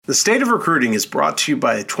The State of Recruiting is brought to you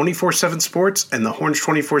by 24/7 Sports and the Horns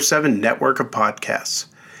 24/7 network of podcasts.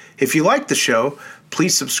 If you like the show,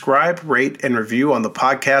 please subscribe, rate, and review on the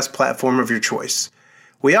podcast platform of your choice.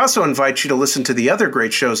 We also invite you to listen to the other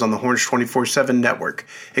great shows on the Horns 24/7 network,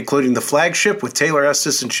 including The Flagship with Taylor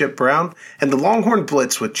Estes and Chip Brown, and The Longhorn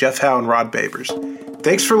Blitz with Jeff Howe and Rod Babers.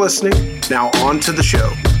 Thanks for listening. Now on to the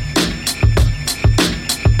show.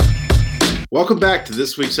 Welcome back to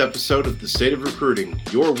this week's episode of The State of Recruiting,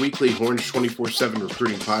 your weekly Horns 24/7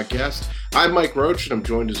 recruiting podcast. I'm Mike Roach, and I'm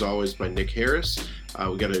joined as always by Nick Harris.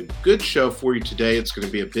 We got a good show for you today. It's going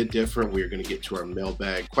to be a bit different. We're going to get to our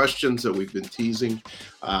mailbag questions that we've been teasing,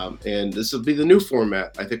 and this will be the new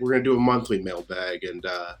format. I think we're going to do a monthly mailbag and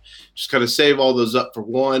just kind of save all those up for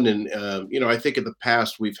one. And, I think in the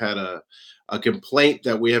past we've had a complaint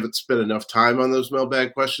that we haven't spent enough time on those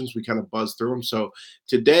mailbag questions. We kind of buzz through them. So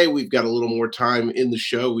today we've got a little more time in the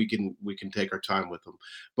show. We can take our time with them.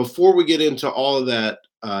 Before we get into all of that,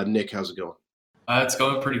 Nick, how's it going? It's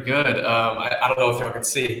going pretty good. I don't know if y'all can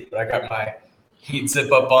see, but I got my heat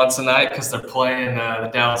zip up on tonight because they're playing the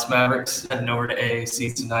Dallas Mavericks, heading over to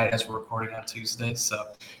AAC tonight as we're recording on Tuesday. So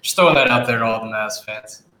just throwing that out there to all the Mavs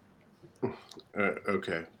fans.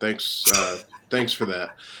 Okay. Thanks. Thanks for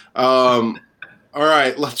that. All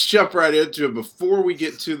right, let's jump right into it. Before we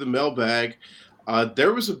get to the mailbag,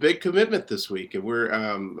 there was a big commitment this week, and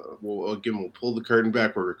we'll pull the curtain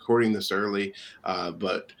back. We're recording this early,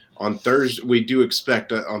 but on Thursday, we do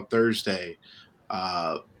expect on Thursday,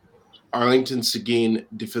 Arlington Seguin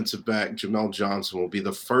defensive back Jamel Johnson will be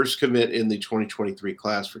the first commit in the 2023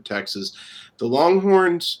 class for Texas. The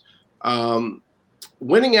Longhorns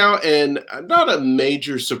winning out, and not a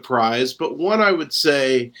major surprise, but one I would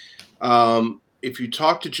say, if you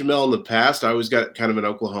talk to Jamel in the past, I always got kind of an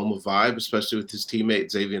Oklahoma vibe, especially with his teammate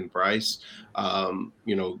Xavier Bryce,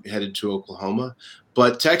 headed to Oklahoma.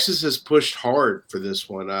 But Texas has pushed hard for this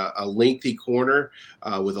one. A lengthy corner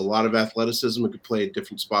with a lot of athleticism, who could play at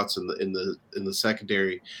different spots in the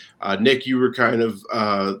secondary. Nick, you were kind of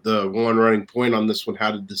the one running point on this one. How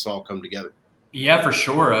did this all come together? Yeah, for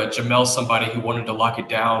sure. Jamel's somebody who wanted to lock it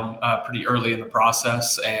down pretty early in the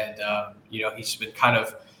process, and he's been kind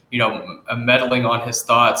of meddling on his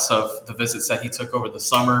thoughts of the visits that he took over the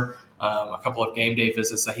summer, a couple of game day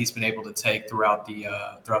visits that he's been able to take throughout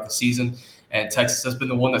the season. And Texas has been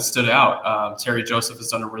the one that stood out. Terry Joseph has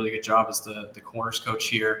done a really good job as the corners coach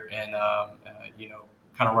here, and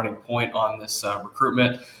kind of running point on this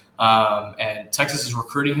recruitment. And Texas is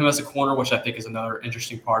recruiting him as a corner, which I think is another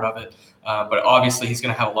interesting part of it. But obviously, he's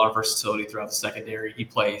going to have a lot of versatility throughout the secondary. He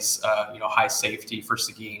plays, high safety for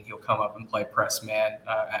Seguin. He'll come up and play press man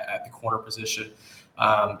at the corner position.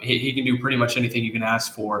 He can do pretty much anything you can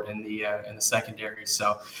ask for in the secondary.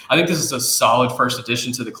 So I think this is a solid first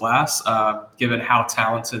addition to the class, given how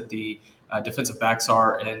talented the defensive backs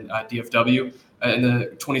are in DFW in the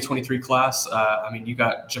 2023 class. You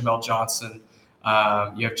got Jamel Johnson.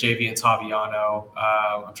 You have JV and Taviano.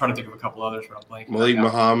 I'm trying to think of a couple others, but I'm blanking. Malik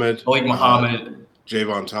Muhammad.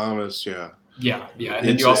 Javon Thomas, yeah. Yeah. And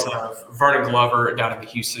then you also have Vernon Glover down in the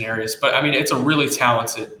Houston areas. But, it's a really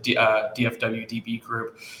talented DFW DB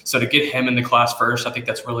group. So to get him in the class first, I think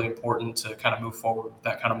that's really important to kind of move forward with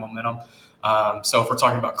that kind of momentum. So if we're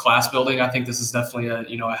talking about class building, I think this is definitely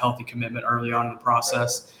a healthy commitment early on in the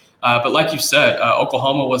process. But like you said,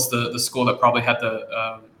 Oklahoma was the school that probably had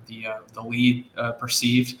the lead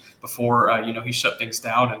perceived before he shut things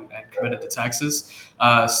down and committed to Texas.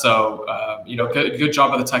 Good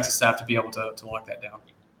job by the Texas staff to be able to lock that down.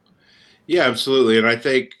 Yeah, absolutely. And I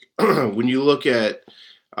think when you look at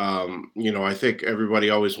I think everybody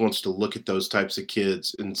always wants to look at those types of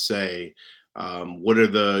kids and say, what do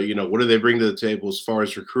they bring to the table as far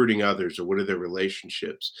as recruiting others, or what are their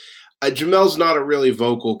relationships? Jamel's not a really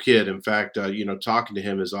vocal kid. In fact, talking to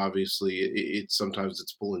him is obviously sometimes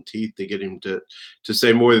it's pulling teeth to get him to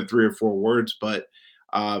say more than 3 or 4 words. But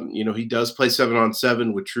he does play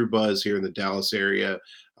 7-on-7 with True Buzz here in the Dallas area,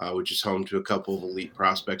 which is home to a couple of elite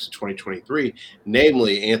prospects in 2023,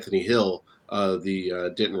 namely Anthony Hill,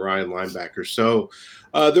 the Denton Ryan linebacker. So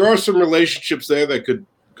there are some relationships there that could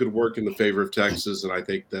work in the favor of Texas. And I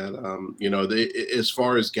think that, as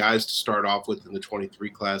far as guys to start off with in the 23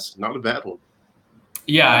 class, not a bad one.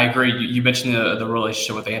 Yeah, I agree. You mentioned the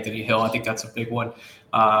relationship with Anthony Hill. I think that's a big one.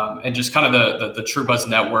 And just kind of the True Buzz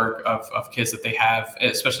network of kids that they have,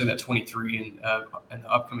 especially in that 23 and the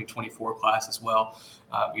upcoming 24 class as well.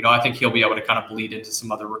 I think he'll be able to kind of bleed into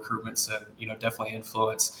some other recruitments and, definitely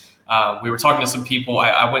influence. We were talking to some people.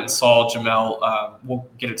 I went and saw Jamel. We'll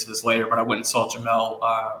get into this later, but I went and saw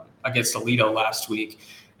Jamel against Alito last week.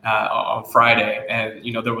 on Friday. And,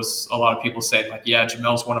 there was a lot of people saying like, yeah,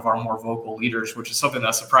 Jamel's one of our more vocal leaders, which is something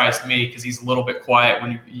that surprised me because he's a little bit quiet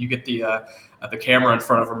when you get the camera in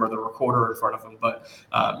front of him or the recorder in front of him. But,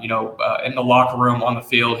 in the locker room, on the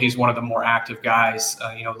field, he's one of the more active guys,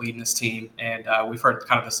 leading this team. And we've heard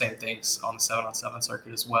kind of the same things on the 7-on-7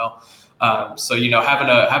 circuit as well. So,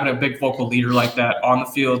 having a big vocal leader like that on the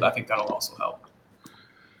field, I think that'll also help.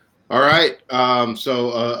 All right.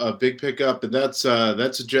 So a big pickup, and that's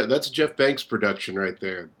a Jeff Banks production right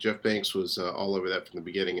there. Jeff Banks was all over that from the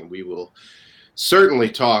beginning, and we will certainly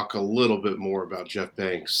talk a little bit more about Jeff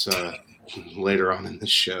Banks later on in the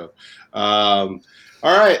show. All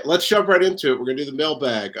right, let's jump right into it. We're gonna do the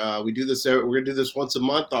mailbag. We're gonna do this once a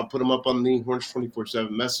month. I'll put them up on the Horns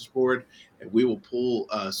 24/7 message board, and we will pull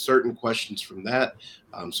certain questions from that.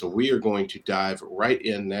 So we are going to dive right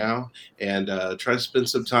in now and try to spend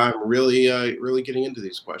some time really getting into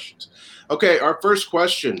these questions. Okay, our first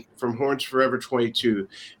question from Horns Forever 22.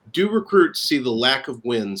 Do recruits see the lack of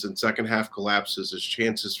wins and second half collapses as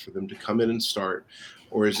chances for them to come in and start,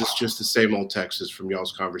 or is this just the same old Texas from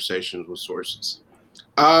y'all's conversations with sources?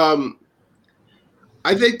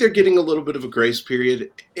 I think they're getting a little bit of a grace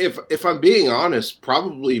period. If I'm being honest,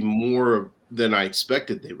 probably more than I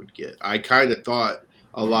expected they would get. I kind of thought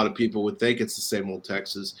a lot of people would think it's the same old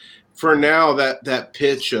Texas. For now, that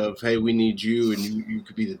pitch of, hey, we need you and you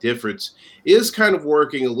could be the difference is kind of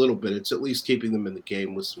working a little bit. It's at least keeping them in the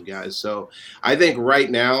game with some guys. So I think right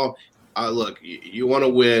now, look, you want to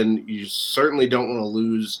win. You certainly don't want to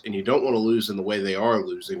lose, and you don't want to lose in the way they are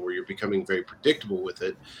losing, where you're becoming very predictable with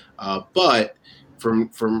it. But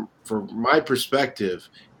from my perspective,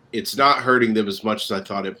 it's not hurting them as much as I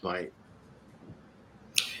thought it might.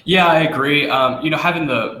 Yeah, I agree. Having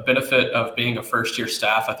the benefit of being a first-year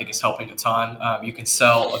staff, I think, is helping a ton. You can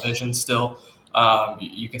sell a vision still.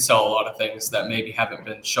 You can sell a lot of things that maybe haven't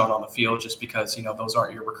been shown on the field just because, those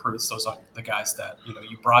aren't your recruits. Those aren't the guys that,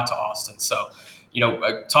 you brought to Austin. So,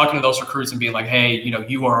 talking to those recruits and being like, hey,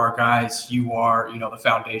 you are our guys. You are, the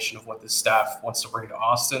foundation of what this staff wants to bring to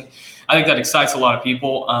Austin. I think that excites a lot of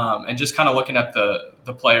people. And just kind of looking at the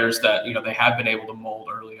players that, they have been able to mold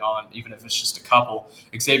early on, even if it's just a couple.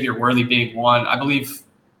 Xavier Worthy being one. I believe,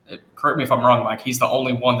 correct me if I'm wrong, Mike, he's the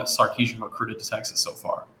only one that Sarkisian recruited to Texas so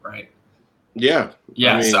far, right? Yeah.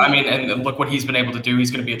 Yes. And look what he's been able to do.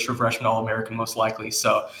 He's going to be a true freshman All-American most likely.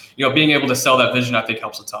 So, being able to sell that vision, I think,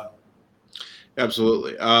 helps a ton.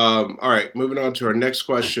 Absolutely. All right, moving on to our next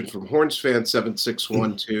question from Horns fan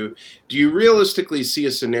 7612. Do you realistically see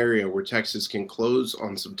a scenario where Texas can close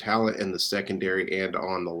on some talent in the secondary and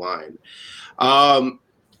on the line?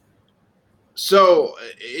 So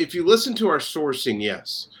if you listen to our sourcing,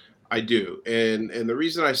 yes, I do. And the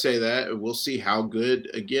reason I say that, we'll see how good,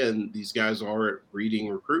 again, these guys are at reading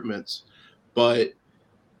recruitments, but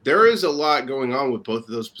there is a lot going on with both of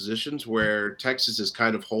those positions where Texas is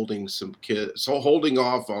kind of holding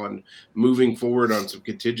off on moving forward on some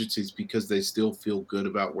contingencies because they still feel good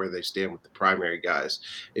about where they stand with the primary guys.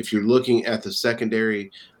 If you're looking at the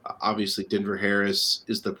secondary, obviously Denver Harris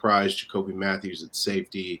is the prize, Jacoby Matthews at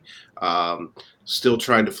safety, still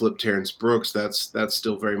trying to flip Terrence Brooks. That's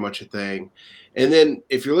still very much a thing. And then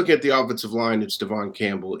if you're looking at the offensive line, it's Devon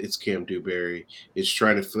Campbell, it's Cam Dewberry, it's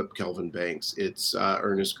trying to flip Kelvin Banks, it's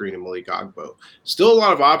Ernest Green and Malik Agbo. Still a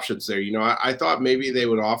lot of options there. I thought maybe they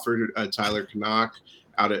would offer Tyler Knock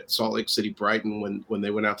out at Salt Lake City Brighton when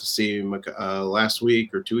they went out to see him last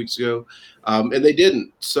week or 2 weeks ago, and they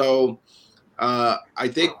didn't. So I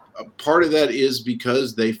think part of that is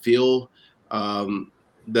because they feel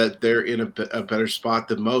that they're in a better spot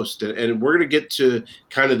than most. And we're going to get to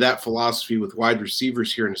kind of that philosophy with wide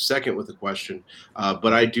receivers here in a second with a question.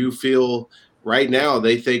 But I do feel right now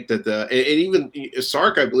they think that and even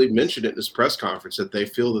Sark, I believe, mentioned it in his press conference that they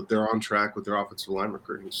feel that they're on track with their offensive line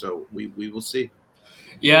recruiting. So we will see.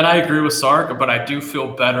 Yeah, and I agree with Sark, but I do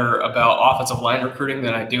feel better about offensive line recruiting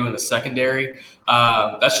than I do in the secondary.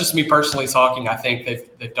 That's just me personally talking. I think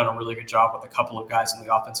they've done a really good job with a couple of guys in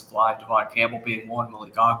the offensive line, Devon Campbell being one,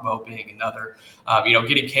 Malik Agbo being another.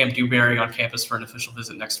 Getting Cam Dewberry on campus for an official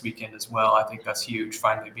visit next weekend as well, I think that's huge,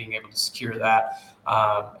 finally being able to secure that.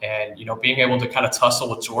 And being able to kind of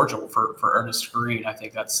tussle with Georgia for Ernest Green, I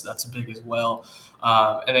think that's big as well.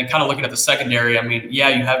 And then kind of looking at the secondary, you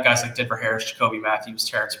have guys like Denver Harris, Jacoby Matthews,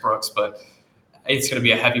 Terrence Brooks, but it's going to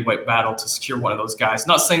be a heavyweight battle to secure one of those guys.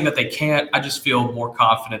 Not saying that they can't. I just feel more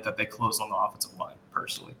confident that they close on the offensive line,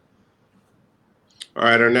 personally. All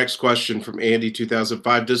right, our next question from Andy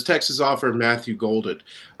 2005. Does Texas offer Matthew Golden?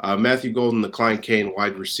 Matthew Golden, the Klein Cain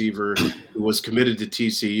wide receiver who was committed to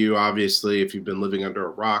TCU, obviously, if you've been living under a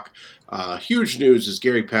rock. Huge news is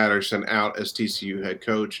Gary Patterson out as TCU head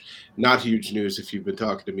coach. Not huge news if you've been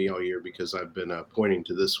talking to me all year, because I've been pointing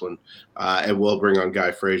to this one. And we'll bring on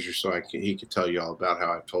Guy Frazier so he can tell you all about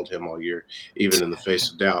how I've told him all year, even in the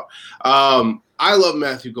face of doubt. I love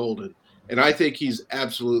Matthew Golden, and I think he's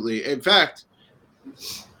absolutely – in fact,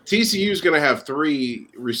 TCU is going to have 3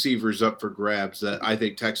 receivers up for grabs that I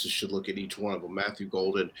think Texas should look at each one of them. Matthew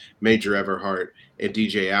Golden, Major Everhart, and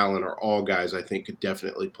DJ Allen are all guys I think could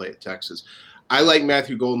definitely play at Texas. I like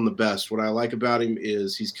Matthew Golden the best. What I like about him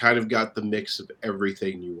is he's kind of got the mix of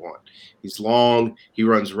everything you want. He's long. He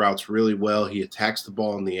runs routes really well. He attacks the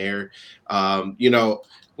ball in the air.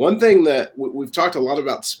 One thing that we've talked a lot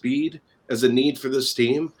about speed as a need for this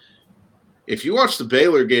team. If you watch the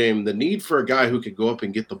Baylor game, the need for a guy who could go up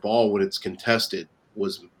and get the ball when it's contested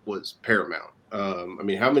was paramount.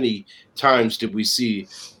 How many times did we see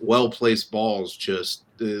well-placed balls just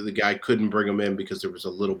the guy couldn't bring them in because there was a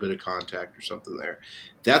little bit of contact or something there?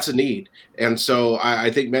 That's a need. And so I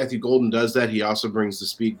think Matthew Golden does that. He also brings the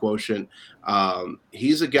speed quotient.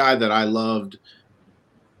 He's a guy that I loved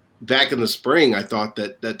back in the spring. I thought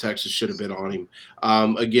that Texas should have been on him.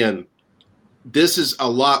 Again, this is a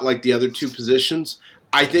lot like the other 2 positions.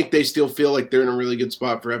 I think they still feel like they're in a really good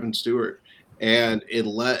spot for Evan Stewart. And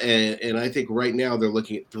I think right now they're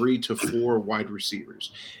looking at 3 to 4 wide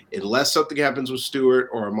receivers. Unless something happens with Stewart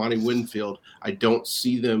or Amani Winfield, I don't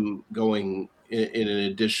see them going in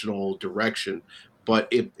an additional direction. But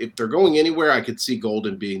if they're going anywhere, I could see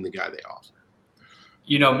Golden being the guy they offer.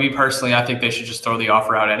 Me personally, I think they should just throw the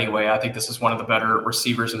offer out anyway. I think this is one of the better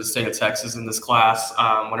receivers in the state of Texas in this class.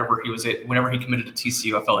 Whenever he committed to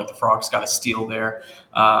TCU, I felt like the Frogs got a steal there.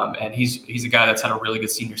 And he's a guy that's had a really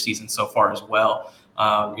good senior season so far as well.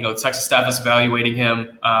 The Texas staff is evaluating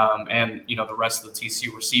him, and the rest of the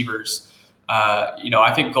TCU receivers.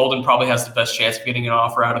 I think Golden probably has the best chance of getting an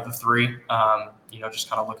offer out of the 3. Just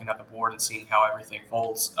kind of looking at the board and seeing how everything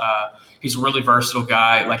folds. He's a really versatile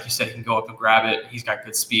guy. Like you said, he can go up and grab it. He's got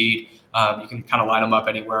good speed. You can kind of line him up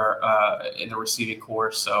anywhere in the receiving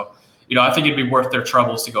course. So, I think it'd be worth their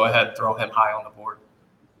troubles to go ahead and throw him high on the board.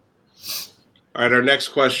 All right, our next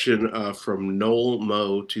question from Noel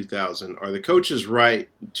Mo 2000. Are the coaches right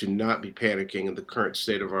to not be panicking in the current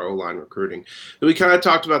state of our O-line recruiting? We kind of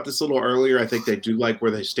talked about this a little earlier. I think they do like where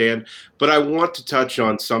they stand. But I want to touch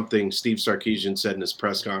on something Steve Sarkisian said in his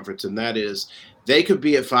press conference, and that is they could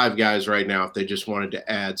be at 5 guys right now if they just wanted to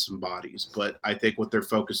add some bodies. But I think what they're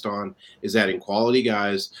focused on is adding quality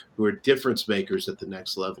guys who are difference makers at the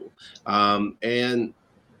next level. And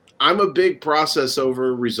I'm a big process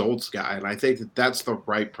over results guy, and I think that that's the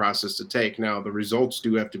right process to take. Now, the results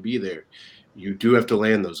do have to be there. You do have to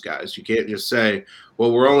land those guys. You can't just say,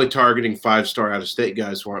 well, we're only targeting 5-star out-of-state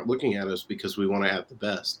guys who aren't looking at us because we want to add the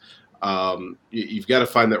best. You've got to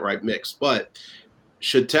find that right mix. But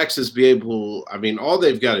should Texas be able – all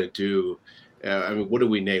they've got to do what do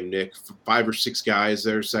we name, Nick? 5 or 6 guys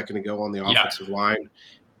there a second ago on the offensive line.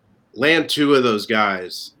 Land 2 of those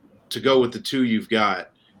guys to go with the 2 you've got.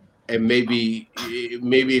 And maybe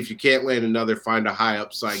if you can't land another, find a high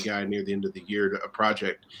upside guy near the end of the year to a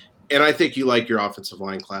project. And I think you like your offensive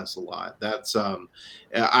line class a lot. That's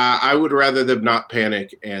I would rather them not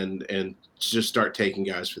panic and just start taking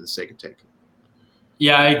guys for the sake of taking.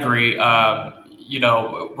 Yeah, I agree.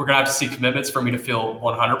 We're going to have to see commitments for me to feel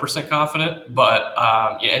 100% confident. But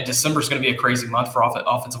and December is going to be a crazy month for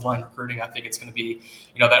offensive line recruiting. I think it's going to be,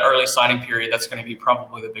 that early signing period. That's going to be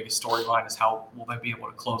probably the biggest storyline is how will they be able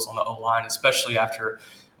to close on the O-line, especially after,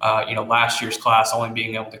 last year's class only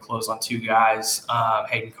being able to close on 2 guys,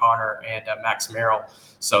 Hayden Connor and Max Merrill.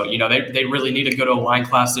 So, they really need a good O-line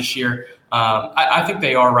class this year. I think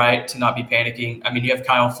they are right to not be panicking. You have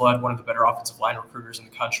Kyle Flood, one of the better offensive line recruiters in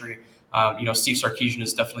the country. Steve Sarkisian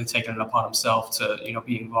has definitely taken it upon himself to,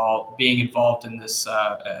 being involved in this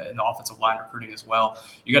in the offensive line recruiting as well.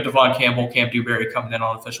 You got Devon Campbell, Cam Dewberry coming in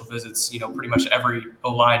on official visits. Pretty much every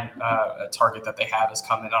O-line target that they have is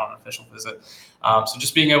coming in on an official visit. So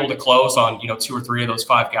just being able to close on 2 or 3 of those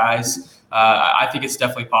 5 guys, I think it's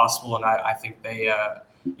definitely possible. And I think they,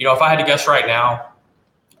 if I had to guess right now,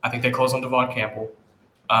 I think they close on Devon Campbell.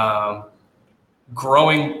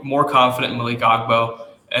 Growing more confident in Malik Agbo.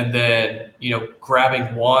 And then,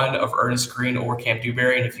 grabbing one of Ernest Green or Cam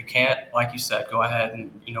Dewberry. And if you can't, like you said, go ahead and,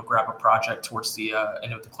 grab a project towards the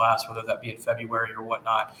end of the class, whether that be in February or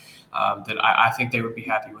whatnot. Then I think they would be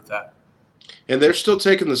happy with that. And they're still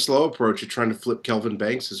taking the slow approach of trying to flip Kelvin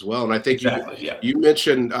Banks as well. And I think you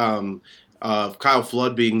mentioned Kyle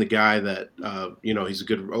Flood being the guy that, he's a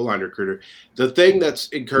good O-line recruiter. The thing that's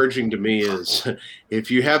encouraging to me is if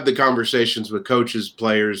you have the conversations with coaches,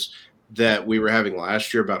 players, that we were having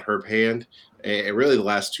last year about Herb Hand, and really the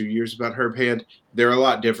last 2 years about Herb Hand, they're a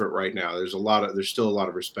lot different right now. There's still a lot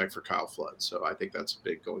of respect for Kyle Flood. So I think that's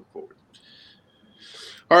big going forward.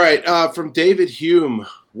 All right, from David Hume,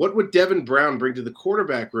 what would Devin Brown bring to the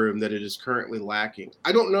quarterback room that it is currently lacking?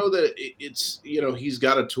 I don't know that it's, he's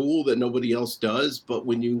got a tool that nobody else does, but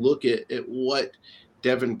when you look at what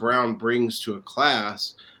Devin Brown brings to a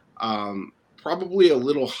class, probably a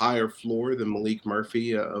little higher floor than Malik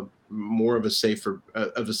Murphy, more of a safe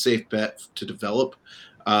bet to develop,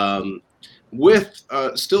 with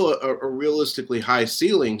still a realistically high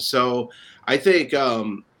ceiling. So I think,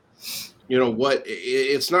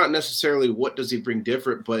 it's not necessarily what does he bring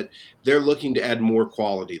different, but they're looking to add more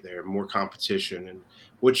quality there, more competition. And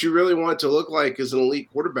what you really want it to look like is an elite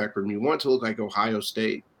quarterback room. You want it to look like Ohio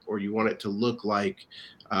State, or you want it to look like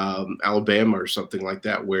Alabama or something like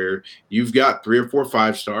that, where you've got 3 or 4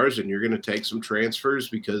 5-stars and you're going to take some transfers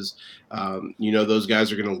because, those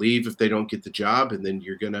guys are going to leave if they don't get the job. And then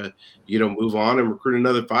you're going to, move on and recruit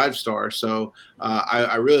another 5-star. So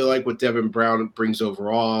I really like what Devin Brown brings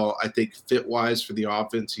overall. I think fit wise for the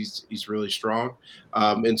offense, he's really strong.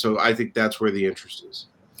 And so I think that's where the interest is.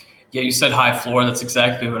 Yeah, you said high floor. That's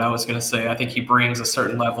exactly what I was going to say. I think he brings a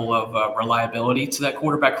certain level of reliability to that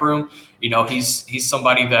quarterback room. He's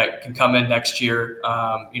somebody that can come in next year,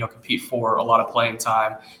 compete for a lot of playing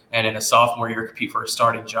time, and in a sophomore year compete for a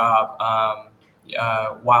starting job.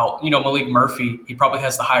 While Malik Murphy, he probably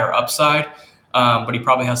has the higher upside, but he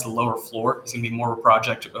probably has the lower floor. It's going to be more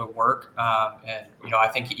project work, and I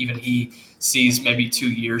think even he sees maybe 2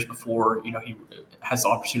 years before he has the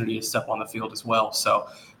opportunity to step on the field as well. So,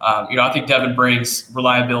 I think Devin brings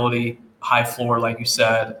reliability, high floor, like you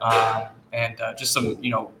said, and just some,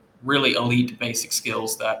 really elite basic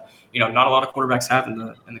skills that, not a lot of quarterbacks have in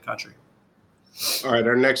the country. All right,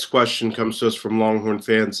 our next question comes to us from Longhorn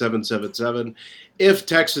Fan 777. If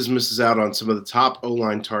Texas misses out on some of the top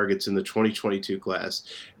O-line targets in the 2022 class,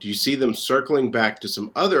 do you see them circling back to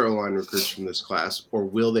some other O-line recruits from this class, or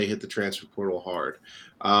will they hit the transfer portal hard?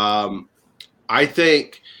 I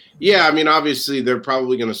think, obviously they're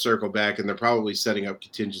probably going to circle back, and they're probably setting up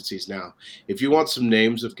contingencies now. If you want some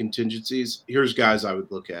names of contingencies, here's guys I would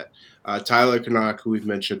look at. Tyler Canuck, who we've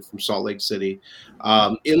mentioned from Salt Lake City.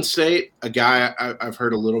 In-state, a guy I've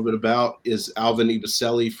heard a little bit about is Alvin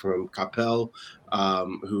Ibaselli from Capel,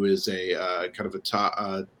 who is a kind of a top,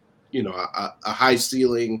 a high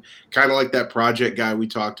ceiling, kind of like that project guy we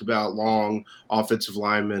talked about, long offensive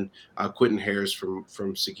lineman. Quentin Harris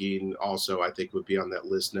from Seguin also, I think, would be on that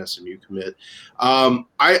list, an SMU commit.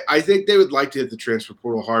 I think they would like to hit the transfer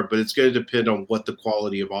portal hard, but it's going to depend on what the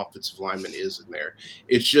quality of offensive lineman is in there.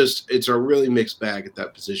 It's a really mixed bag at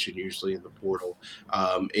that position, usually in the portal.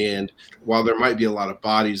 And while there might be a lot of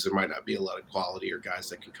bodies, there might not be a lot of quality or guys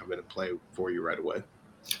that can come in and play for you right away.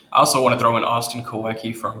 I also want to throw in Austin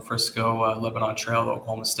Kowecki from Frisco, Lebanon Trail, the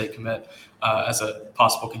Oklahoma State commit, as a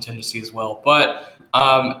possible contingency as well. But,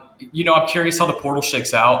 I'm curious how the portal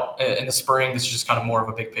shakes out in the spring. This is just kind of more of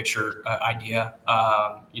a big picture idea.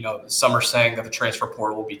 Some are saying that the transfer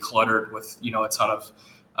portal will be cluttered with, a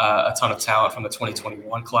ton of talent from the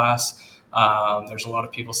 2021 class. There's a lot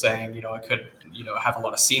of people saying, it could, have a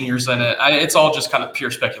lot of seniors in it. It's all just kind of pure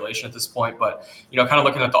speculation at this point, but, kind of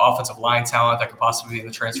looking at the offensive line talent that could possibly be in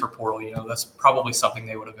the transfer portal, that's probably something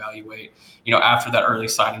they would evaluate, after that early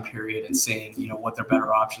signing period and seeing, what their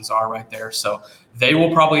better options are right there. So they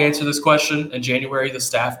will probably answer this question in January, the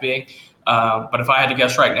staff being. But if I had to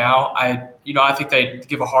guess right now, I think they'd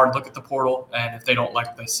give a hard look at the portal, and if they don't like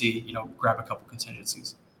what they see, grab a couple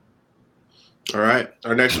contingencies. All right.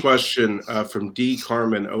 Our next question from D.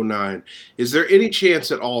 Carmen 09. Is there any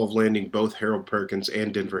chance at all of landing both Harold Perkins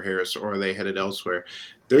and Denver Harris, or are they headed elsewhere?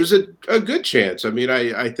 There's a good chance. I mean,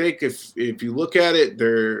 I think if you look at it,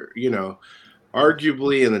 they're,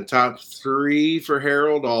 arguably in the top 3 for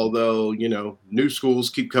Harold, although, new schools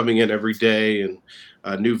keep coming in every day and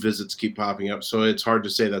new visits keep popping up. So it's hard to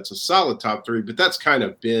say that's a solid top 3, but that's kind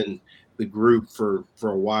of been the group for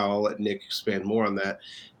a while. I'll let Nick expand more on that.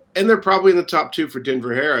 And they're probably in the top 2 for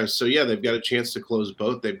Denver Harris. So, yeah, they've got a chance to close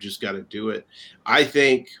both. They've just got to do it. I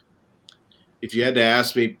think if you had to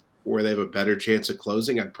ask me where they have a better chance of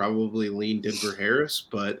closing, I'd probably lean Denver Harris.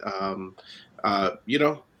 But,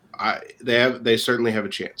 they certainly have a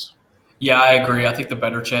chance. Yeah, I agree. I think the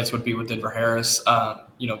better chance would be with Denver Harris.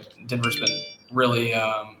 Denver's been really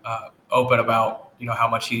open about, how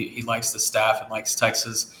much he likes the staff and likes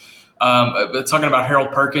Texas. But talking about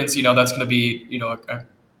Harold Perkins, that's going to be,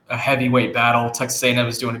 a heavyweight battle. Texas A&M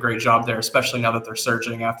is doing a great job there, especially now that they're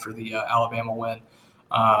surging after the Alabama win.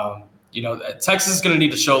 Texas is going to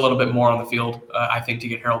need to show a little bit more on the field, I think, to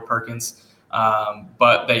get Harold Perkins.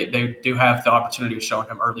 But they do have the opportunity of showing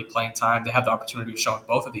him early playing time. They have the opportunity of showing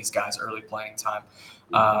both of these guys early playing time.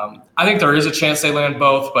 I think there is a chance they land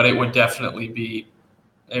both, but it would definitely be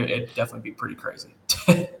pretty crazy.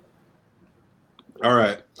 All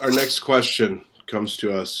right. Our next question comes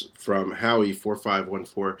to us from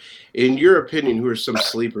Howie4514. In your opinion, who are some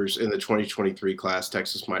sleepers in the 2023 class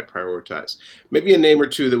Texas might prioritize? Maybe a name or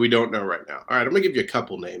two that we don't know right now. All right, I'm going to give you a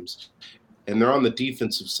couple names, and they're on the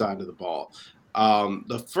defensive side of the ball.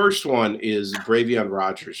 The first one is Bravion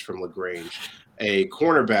Rogers from LaGrange, a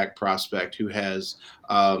cornerback prospect who has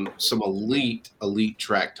some elite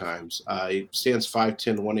track times. He stands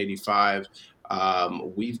 5'10", 185.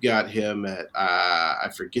 We've got him at I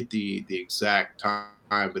forget the exact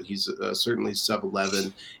time, but he's certainly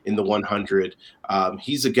sub-11 in the 100.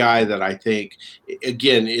 He's a guy that I think,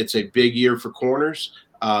 again, it's a big year for corners.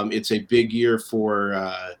 It's a big year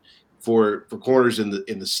for corners in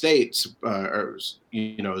the states,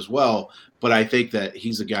 as well. But I think that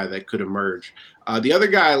he's a guy that could emerge. The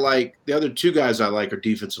other two guys I like are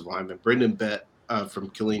defensive linemen. Brendan Bett from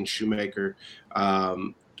Killeen Shoemaker.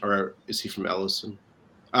 Or is he from Ellison?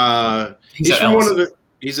 He's from Ellison.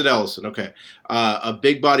 He's at Ellison. Okay. A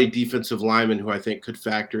big body defensive lineman who I think could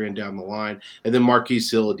factor in down the line. And then Marquise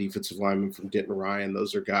Hill, a defensive lineman from Denton Ryan.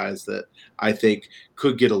 Those are guys that I think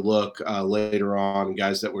could get a look later on,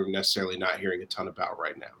 guys that we're necessarily not hearing a ton about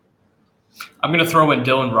right now. I'm going to throw in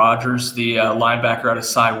Dylan Rogers, the linebacker out of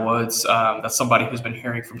Cy Woods. That's somebody who's been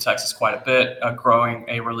hearing from Texas quite a bit, growing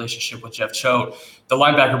a relationship with Jeff Choate. The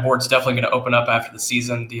linebacker board is definitely going to open up after the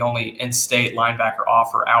season. The only in-state linebacker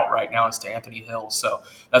offer out right now is to Anthony Hill. So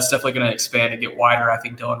that's definitely going to expand and get wider. I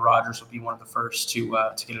think Dylan Rogers will be one of the first to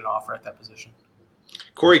get an offer at that position.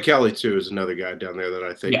 Corey Kelly, too, is another guy down there that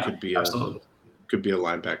I think could be a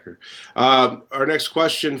linebacker. Our next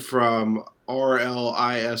question from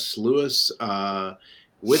RLIS Lewis.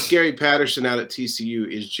 With Gary Patterson out at TCU,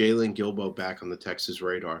 is Jalen Guilbeau back on the Texas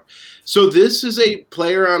radar? So this is a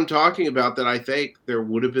player I'm talking about that I think there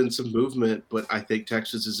would have been some movement, but I think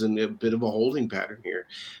Texas is in a bit of a holding pattern here.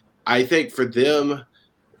 I think for them,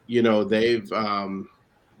 they've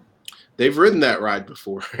ridden that ride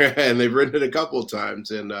before, and they've ridden it a couple of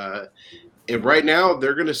times, and right now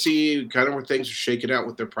they're going to see kind of where things are shaking out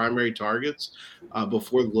with their primary targets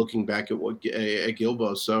before looking back at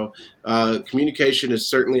Guilbeau. So communication is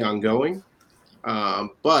certainly ongoing,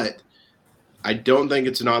 but I don't think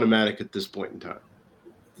it's an automatic at this point in time.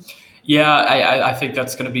 Yeah, I think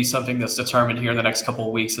that's going to be something that's determined here in the next couple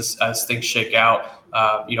of weeks as things shake out.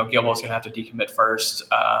 Guilbeau's going to have to decommit first.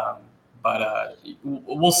 But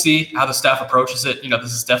we'll see how the staff approaches it.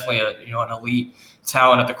 This is definitely an elite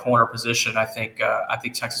talent at the corner position. I think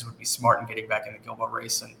Texas would be smart in getting back in the Guilbeau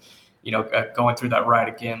race and going through that ride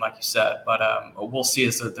again, like you said. But we'll see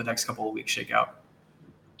as the next couple of weeks shake out.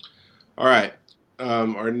 All right.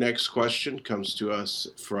 Our next question comes to us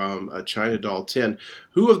from China Doll 10.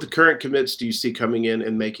 Who of the current commits do you see coming in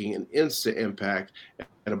and making an instant impact?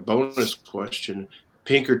 And a bonus question: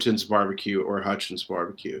 Pinkerton's barbecue or Hutchins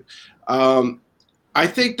barbecue? I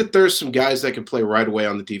think that there's some guys that can play right away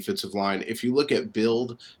on the defensive line. If you look at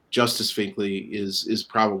build, Justice Finkley is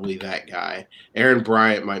probably that guy. Aaron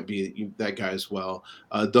Bryant might be that guy as well.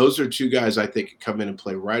 Those are two guys I think can come in and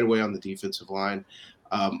play right away on the defensive line.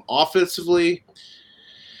 Offensively,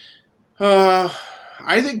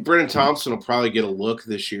 I think Brennan Thompson will probably get a look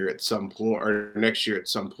this year at some point, or next year at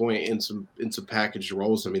some point, in some packaged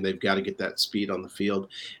roles. I mean, they've got to get that speed on the field.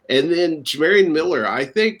 And then Jamarian Miller, I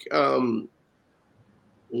think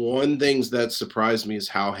one thing that surprised me is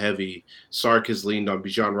how heavy Sark has leaned on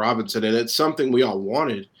Bijan Robinson, and it's something we all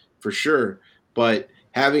wanted for sure. But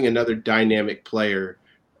having another dynamic player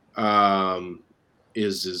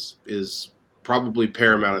is probably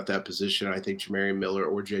paramount at that position. I think Jamarian Miller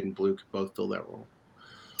or Jaden Blue could both fill that role.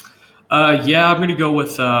 I'm going to go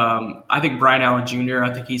with I think Brian Allen Jr.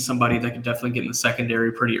 I think he's somebody that can definitely get in the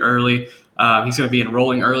secondary pretty early. He's going to be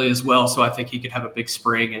enrolling early as well, so I think he could have a big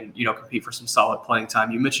spring and compete for some solid playing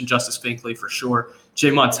time. You mentioned Justice Finkley for sure.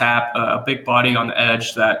 Jamon Tapp, a big body on the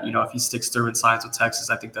edge that if he sticks through and signs with Texas,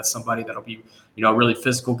 I think that's somebody that'll be a really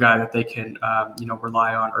physical guy that they can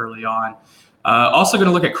rely on early on. Also going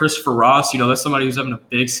to look at Christopher Ross. That's somebody who's having a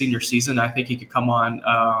big senior season. I think he could come on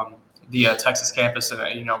the Texas campus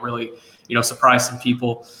and really surprise some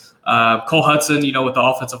people. Cole Hudson, with the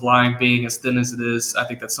offensive line being as thin as it is, I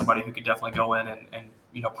think that's somebody who could definitely go in and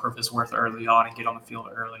prove his worth early on and get on the field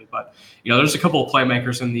early. But there's a couple of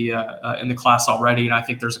playmakers in the class already, and I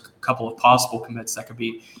think there's a couple of possible commits that could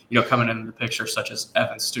be coming into the picture, such as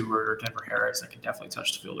Evan Stewart or Denver Harris, that could definitely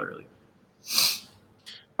touch the field early.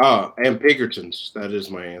 Oh, and Pinkertons. That is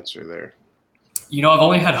my answer there. I've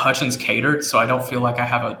only had Hutchins catered, so I don't feel like I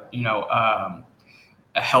have a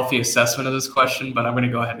healthy assessment of this question, but I'm going to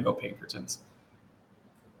go ahead and go Pinkertons.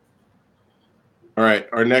 All right.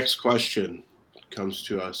 Our next question comes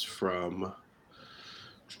to us from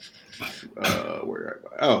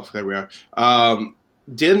there we are.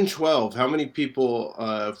 Den 12, how many people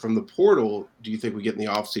from the portal do you think we get in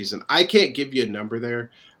the offseason? I can't give you a number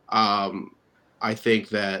there. I think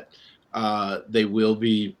that they will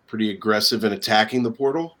be pretty aggressive in attacking the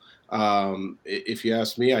portal. If you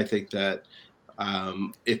ask me, I think that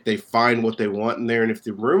if they find what they want in there, and if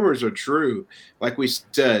the rumors are true, like we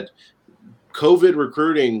said, COVID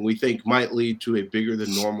recruiting, we think, might lead to a bigger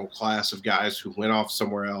than normal class of guys who went off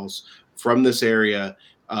somewhere else from this area,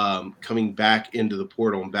 coming back into the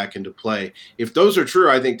portal and back into play. If those are true,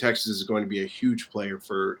 I think Texas is going to be a huge player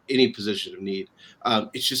for any position of need.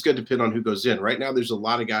 It's just going to depend on who goes in. Right now, there's a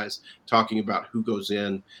lot of guys talking about who goes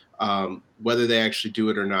in. Whether they actually do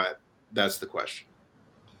it or not, that's the question.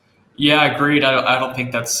 Yeah, agreed. I don't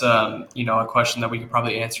think that's a question that we could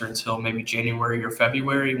probably answer until maybe January or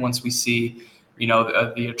February, once we see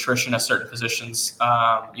the attrition at certain positions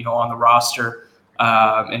on the roster,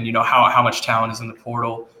 and how much talent is in the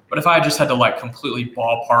portal. But if I just had to completely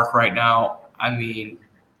ballpark right now, I mean,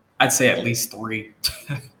 I'd say at least 3.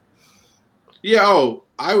 Yeah,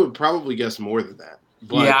 I would probably guess more than that.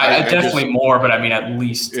 But yeah, I definitely more, but I mean at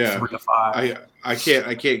least 3 to 5. I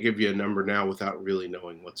can't give you a number now without really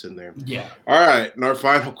knowing what's in there. Yeah. All right, and our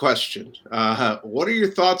final question. What are your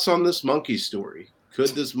thoughts on this monkey story? Could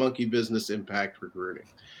this monkey business impact recruiting?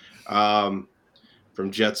 From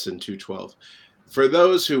Jetson 212. For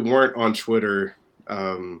those who weren't on Twitter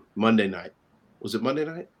Monday night, was it Monday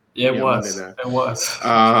night? Yeah, it was. Monday night. It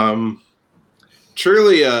was.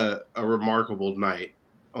 Truly a remarkable night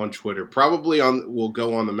on Twitter. Probably will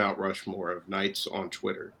go on the Mount Rushmore of nights on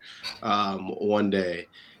Twitter one day,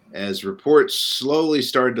 as reports slowly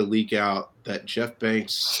started to leak out that Jeff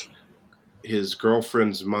Banks, his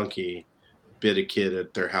girlfriend's monkey, bit a kid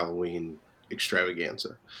at their Halloween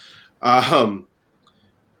extravaganza.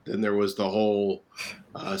 Then there was the whole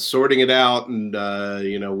sorting it out, and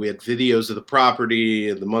we had videos of the property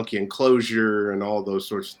and the monkey enclosure and all those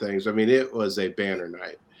sorts of things. I mean, it was a banner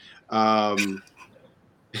night.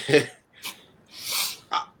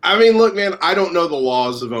 I mean, look, man, I don't know the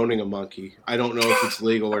laws of owning a monkey. I don't know if it's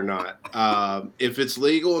legal or not. If it's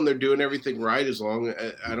legal and they're doing everything right, as long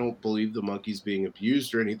as I don't believe the monkey's being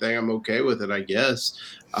abused or anything, I'm okay with it, I guess.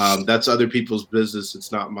 That's other people's business.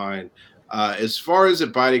 It's not mine. As far as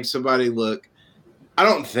it biting somebody, look, I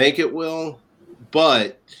don't think it will,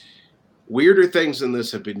 but weirder things than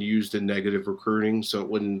this have been used in negative recruiting, so it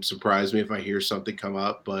wouldn't surprise me if I hear something come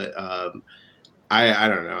up. But I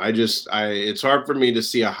don't know. It's hard for me to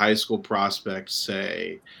see a high school prospect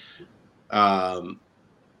say, "No,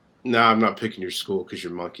 I'm not picking your school because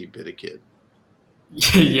your monkey bit a kid."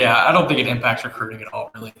 Yeah, I don't think it impacts recruiting at all,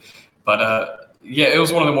 really. But yeah, it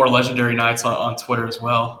was one of the more legendary nights on Twitter as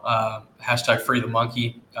well. Hashtag free the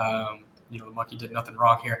monkey. The monkey did nothing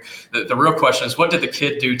wrong here. The real question is, what did the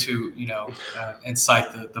kid do to,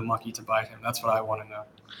 incite the monkey to bite him? That's what I want to know.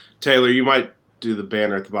 Taylor, you might do the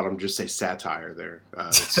banner at the bottom, just say satire there.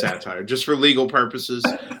 Satire, just for legal purposes.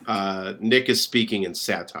 Nick is speaking in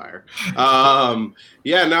satire.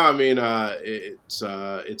 It's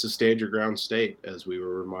a stand your ground state, as we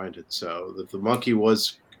were reminded. So that the monkey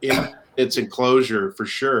was in its enclosure for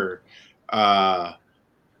sure. I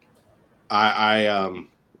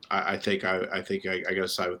think I got to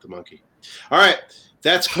side with the monkey. All right.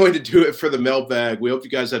 That's going to do it for the mailbag. We hope you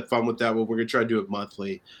guys had fun with that one. We're going to try to do it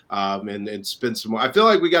monthly and spend some more. I feel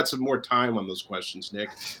like we got some more time on those questions, Nick.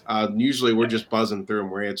 Usually we're just buzzing through them.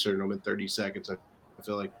 We're answering them in 30 seconds. I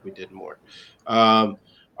feel like we did more. All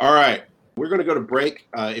right. We're going to go to break.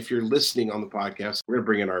 If you're listening on the podcast, we're going to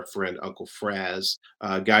bring in our friend Uncle Fraz,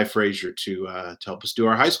 Guy Frazier, to help us do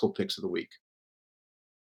our high school picks of the week.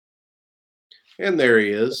 And there he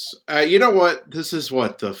is. You know what? This is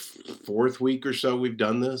the 4th week or so we've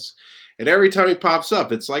done this. And every time he pops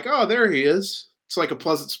up, it's like, oh, there he is. It's like a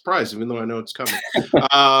pleasant surprise, even though I know it's coming.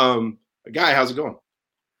 Guy, how's it going?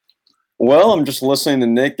 Well, I'm just listening to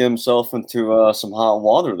Nick get himself into some hot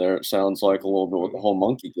water there. It sounds like a little bit with the whole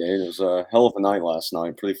monkey game. It was a hell of a night last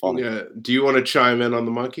night. Pretty funny. Yeah. Do you want to chime in on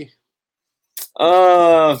the monkey?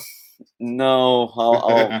 No,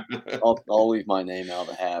 I'll leave my name out of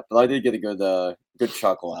the hat, but I did get a good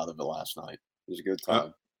chuckle out of it last night. It was a good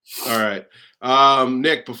time. All right.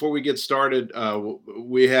 Nick, before we get started,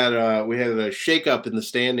 we had a shakeup in the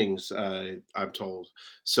standings, I'm told.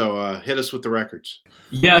 So hit us with the records.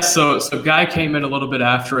 Yeah, so Guy came in a little bit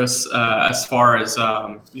after us as far as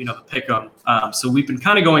the pick'em. So we've been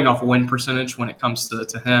kind of going off win percentage when it comes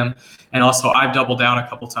to him, and also I've doubled down a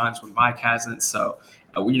couple times when Mike hasn't. So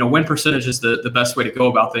win percentage is the best way to go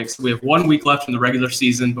about things. We have 1 week left in the regular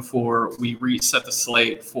season before we reset the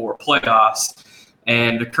slate for playoffs,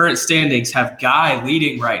 and the current standings have Guy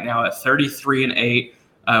leading right now at 33-8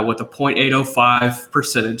 with a .805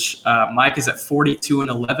 percentage. Mike is at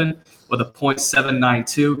 42-11. with a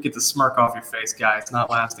 .792. Get the smirk off your face, Guy. It's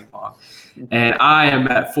not lasting long. And I am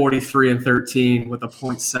at 43-13 with a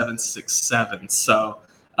 .767. So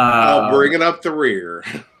bringing up the rear.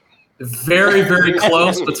 Very, very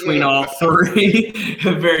close between all three.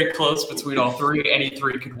 Very close between all three. Any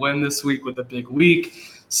three could win this week with a big week.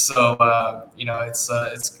 So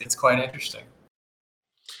it's quite interesting.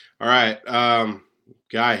 All right.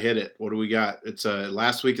 Guy, hit it. What do we got? It's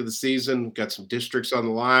last week of the season. We've got some districts on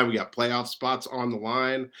the line. We got playoff spots on the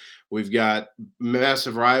line. We've got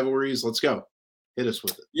massive rivalries. Let's go. Hit us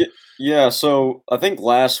with it. Yeah. So I think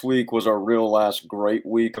last week was our real last great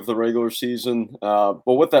week of the regular season. But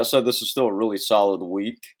with that said, this is still a really solid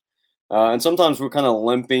week. And sometimes we're kind of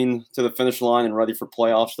limping to the finish line and ready for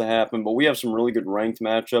playoffs to happen. But we have some really good ranked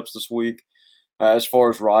matchups this week. As far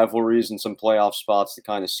as rivalries and some playoff spots to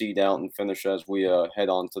kind of seed out and finish as we head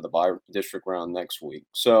on to the district round next week.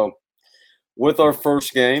 So with our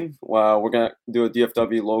first game, we're going to do a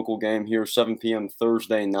DFW local game here, 7 p.m.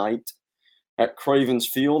 Thursday night at Cravens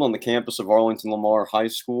Field on the campus of Arlington Lamar High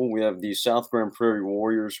School. We have the South Grand Prairie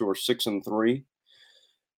Warriors, who are 6-3.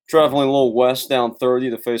 Traveling a little west down 30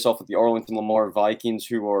 to face off with the Arlington Lamar Vikings,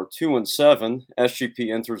 who are 2-7.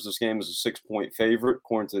 SGP enters this game as a 6-point favorite,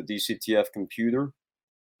 according to the DCTF computer.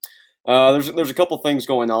 There's a couple things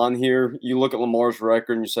going on here. You look at Lamar's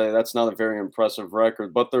record and you say that's not a very impressive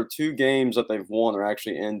record, but their 2 games that they've won are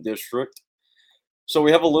actually in district. So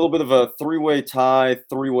we have a little bit of a 3-way tie,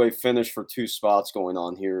 3-way finish for 2 spots going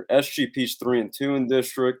on here. SGP's 3-2 in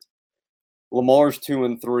district. Lamar's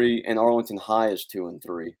 2-3, and Arlington High is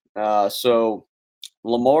 2-3. So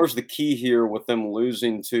Lamar's the key here with them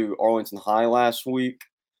losing to Arlington High last week.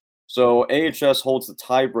 So AHS holds the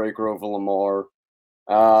tiebreaker over Lamar.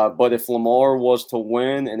 But if Lamar was to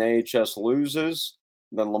win and AHS loses,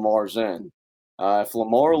 then Lamar's in. If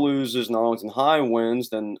Lamar loses and Arlington High wins,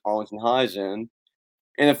 then Arlington High's in.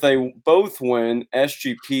 And if they both win,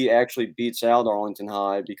 SGP actually beats out Arlington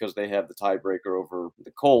High because they have the tiebreaker over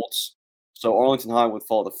the Colts. So Arlington High would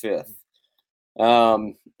fall to 5th.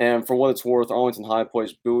 And for what it's worth, Arlington High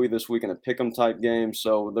plays Bowie this week in a pick'em type game,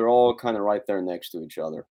 so they're all kind of right there next to each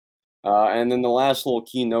other. And then the last little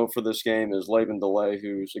key note for this game is Laban DeLay,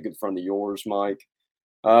 who's a good friend of yours, Mike,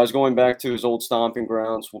 is going back to his old stomping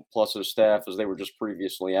grounds plus his staff, as they were just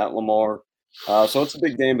previously at Lamar. So it's a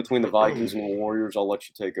big game between the Vikings and the Warriors. I'll let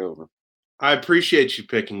you take over. I appreciate you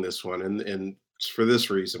picking this one, and for this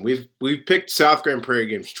reason. We've picked South Grand Prairie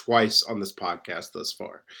games twice on this podcast thus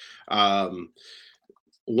far.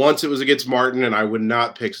 Once it was against Martin, and I would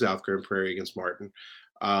not pick South Grand Prairie against Martin.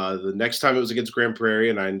 The next time it was against Grand Prairie,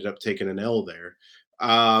 and I ended up taking an L there.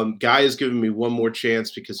 Guy has given me one more chance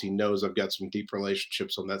because he knows I've got some deep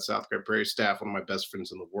relationships on that South Grand Prairie staff. One of my best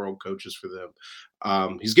friends in the world coaches for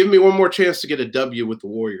them. He's given me one more chance to get a W with the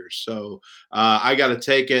Warriors. So I got to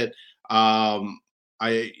take it.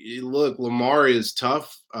 Look, Lamar is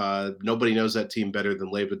tough. Nobody knows that team better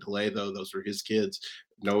than Laban DeLay, though. Those are his kids.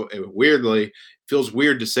 No, weirdly, feels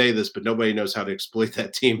weird to say this, but nobody knows how to exploit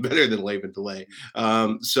that team better than Laban DeLay.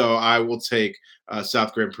 So I will take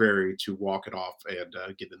South Grand Prairie to walk it off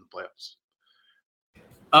and get in the playoffs.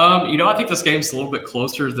 I think this game's a little bit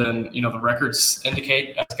closer than, the records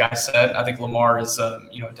indicate. As Guy said, I think Lamar is,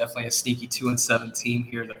 definitely a sneaky 2-7 team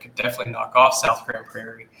here that could definitely knock off South Grand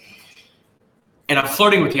Prairie. And I'm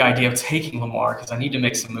flirting with the idea of taking Lamar because I need to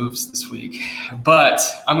make some moves this week. But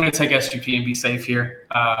I'm going to take SGP and be safe here.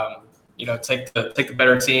 Take the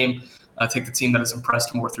better team, take the team that has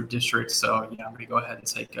impressed more through district. So, I'm going to go ahead and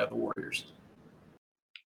take the Warriors.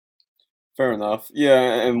 Fair enough.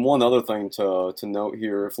 Yeah, and one other thing to note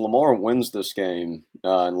here, if Lamar wins this game,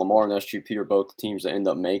 and Lamar and SGP are both the teams that end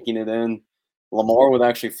up making it in, Lamar would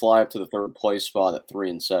actually fly up to the 3rd place spot at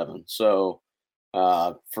 3-7. So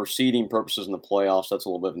for seeding purposes in the playoffs, that's a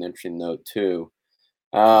little bit of an interesting note too.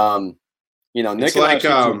 Nick, go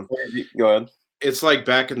ahead. It's like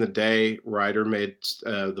back in the day, Ryder made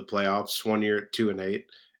the playoffs one year at 2-8,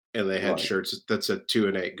 and they had shirts that said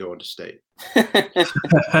 2-8 going to state.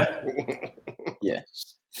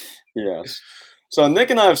 Yes. So Nick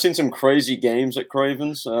and I have seen some crazy games at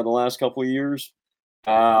Cravens the last couple of years.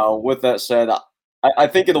 With that said, I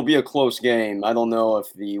think it'll be a close game. I don't know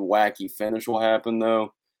if the wacky finish will happen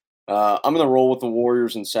though. I'm going to roll with the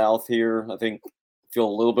Warriors in South here. I think feel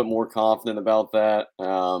a little bit more confident about that.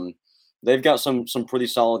 They've got some pretty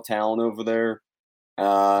solid talent over there,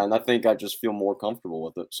 and I think I just feel more comfortable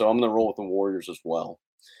with it. So I'm going to roll with the Warriors as well.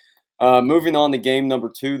 Moving on to game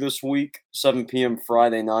number 2 this week, 7 p.m.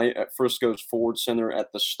 Friday night at Frisco's Ford Center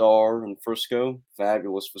at the Star in Frisco.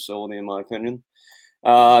 Fabulous facility, in my opinion.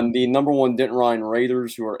 The number 1 Denton Ryan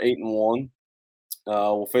Raiders, who are 8-1,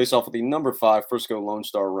 will face off with the number 5 Frisco Lone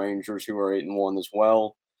Star Rangers, who are 8-1 as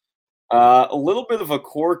well. A little bit of a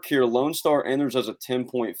quirk here. Lone Star enters as a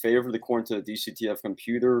 10-point favorite according to the DCTF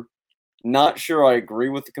computer. Not sure I agree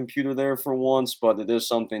with the computer there for once, but it is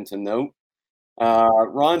something to note.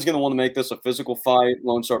 Ryan's going to want to make this a physical fight.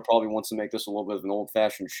 Lone Star probably wants to make this a little bit of an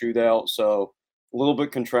old-fashioned shootout. So a little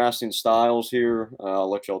bit contrasting styles here. I'll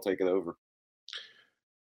let y'all take it over.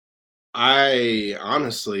 I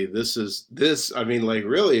honestly, I mean, like,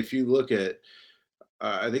 really, if you look at,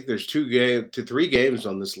 I think there's 2 to 3 games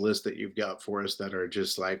on this list that you've got for us that are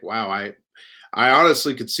just like, wow, I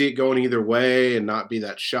honestly could see it going either way and not be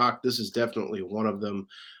that shocked. This is definitely one of them.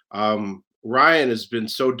 Ryan has been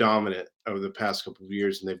so dominant over the past couple of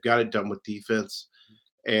years, and they've got it done with defense.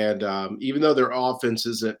 And even though their offense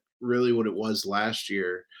isn't really what it was last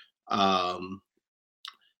year,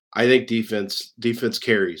 I think defense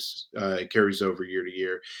carries over year to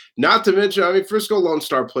year. Not to mention, I mean, Frisco Lone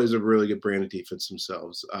Star plays a really good brand of defense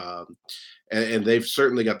themselves, and they've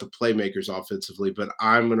certainly got the playmakers offensively. But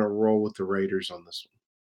I'm going to roll with the Raiders on this one.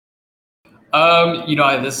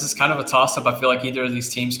 This is kind of a toss-up. I feel like either of these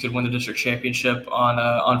teams could win the district championship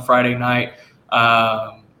on Friday night.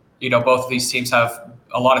 Both of these teams have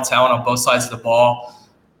a lot of talent on both sides of the ball.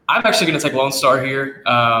 I'm actually going to take Lone Star here.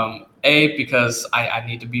 Because I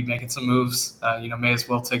need to be making some moves. May as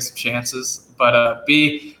well take some chances. But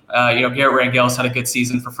B, Garrett Rangel's had a good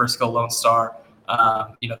season for Frisco Lone Star.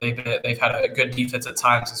 They've had a good defense at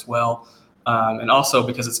times as well. And also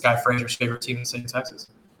because it's Guy Frazier's favorite team in the state of Texas.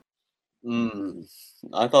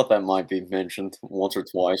 I thought that might be mentioned once or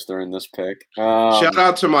twice during this pick. Shout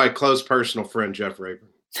out to my close personal friend, Jeff Rayburn.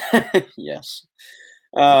 Yes.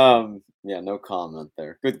 No comment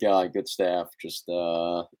there. Good guy, good staff. Just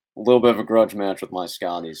a little bit of a grudge match with my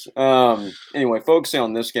Scotties. Anyway, focusing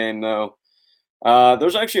on this game, though,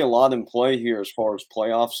 there's actually a lot in play here as far as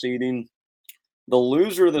playoff seeding. The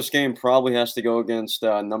loser of this game probably has to go against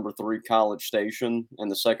number 3 College Station in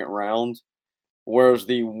the second round, whereas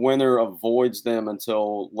the winner avoids them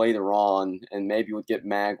until later on and maybe would get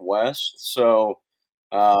Mag West. So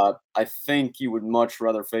I think you would much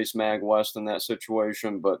rather face Mag West in that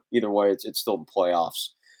situation, but either way, it's still the playoffs.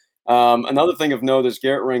 Another thing of note is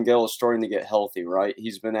Garrett Rangel is starting to get healthy, right?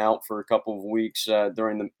 He's been out for a couple of weeks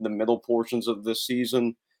during the middle portions of this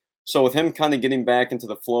season. So with him kind of getting back into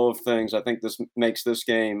the flow of things, I think this makes this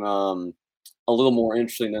game a little more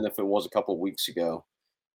interesting than if it was a couple of weeks ago.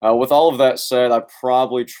 With all of that said, I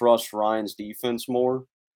probably trust Ryan's defense more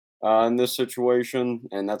in this situation,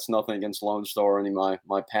 and that's nothing against Lone Star or any of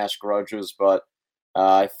my past grudges, but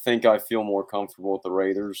I think I feel more comfortable with the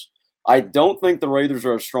Raiders. I don't think the Raiders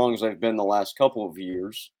are as strong as they've been the last couple of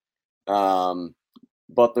years,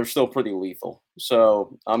 but they're still pretty lethal.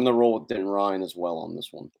 So I'm going to roll with Denton Ryan as well on this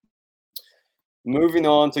one. Moving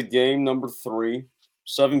on to game number 3,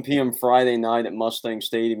 7 p.m. Friday night at Mustang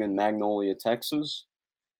Stadium in Magnolia, Texas.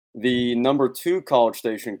 The number 2 College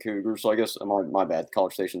Station Cougars, so I guess my bad,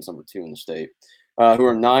 College Station's number 2 in the state, who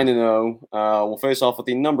are 9-0, will face off with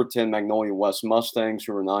the number 10 Magnolia West Mustangs,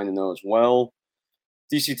 who are 9-0 as well.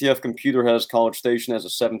 DCTF computer has College Station as a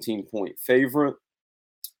 17-point favorite.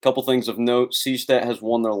 Couple things of note: CSTAT has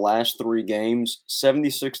won their last 3 games,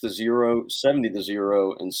 76-0,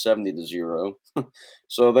 70-0, and 70-0.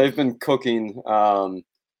 So they've been cooking, and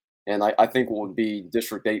I think what would be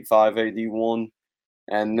District 8-5 AD1.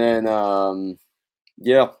 And then,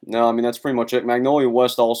 that's pretty much it. Magnolia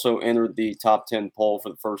West also entered the top 10 poll for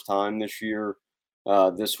the first time this year,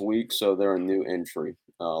 this week, so they're a new entry.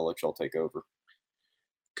 I'll let y'all take over.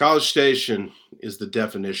 College Station is the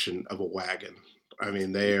definition of a wagon. I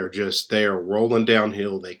mean, they are rolling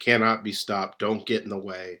downhill. They cannot be stopped. Don't get in the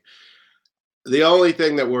way. The only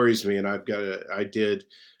thing that worries me, and I did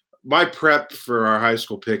my prep for our high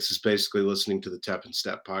school picks is basically listening to the Tep and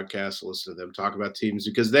Step podcast, listen to them talk about teams,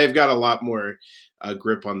 because they've got a lot more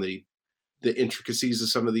grip on the intricacies of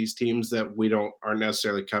some of these teams that we aren't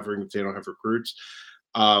necessarily covering if they don't have recruits.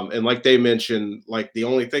 And like they mentioned, like the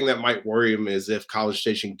only thing that might worry them is if College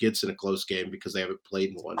Station gets in a close game because they haven't played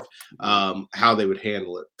in one, how they would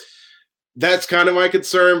handle it. That's kind of my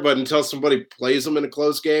concern, but until somebody plays them in a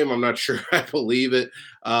close game, I'm not sure I believe it.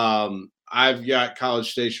 I've got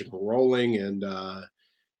College Station rolling, and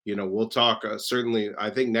we'll talk. Certainly, I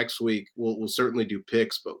think next week we'll certainly do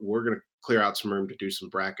picks, but we're going to clear out some room to do some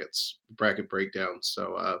bracket breakdowns.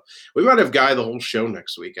 So we might have Guy the whole show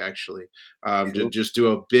next week, actually, to just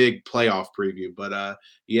do a big playoff preview. But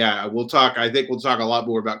yeah, we'll talk. I think we'll talk a lot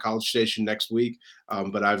more about College Station next week.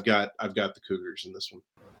 But I've got the Cougars in this one.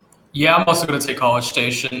 Yeah, I'm also going to take College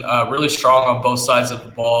Station. Really strong on both sides of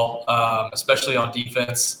the ball, especially on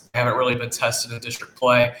defense. They haven't really been tested in district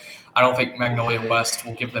play. I don't think Magnolia West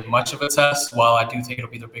will give them much of a test, while I do think it'll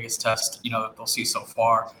be their biggest test, that they'll see so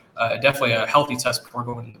far. Definitely a healthy test before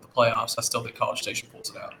going into the playoffs. I still think College Station pulls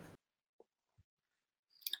it out.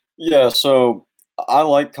 Yeah, so I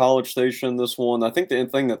like College Station this one. I think the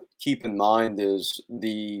thing to keep in mind is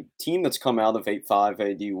the team that's come out of 8-5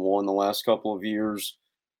 AD1 the last couple of years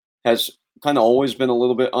has kind of always been a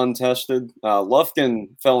little bit untested. Lufkin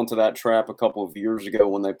fell into that trap a couple of years ago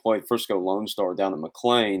when they played Frisco Lone Star down at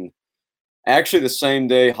McLean. Actually, the same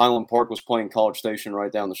day Highland Park was playing College Station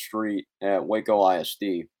right down the street at Waco ISD.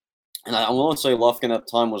 And I want to say Lufkin at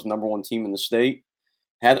the time was number one team in the state.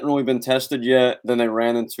 Hadn't really been tested yet. Then they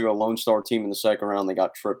ran into a Lone Star team in the second round. They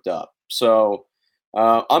got tripped up. So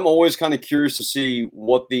I'm always kind of curious to see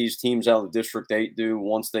what these teams out of District 8 do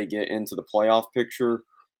once they get into the playoff picture.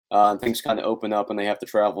 And things kind of open up and they have to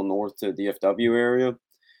travel north to the DFW area.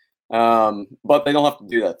 But they don't have to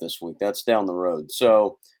do that this week. That's down the road.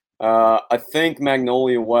 So I think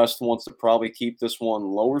Magnolia West wants to probably keep this one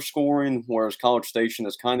lower scoring, whereas College Station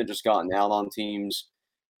has kind of just gotten out on teams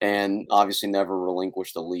and obviously never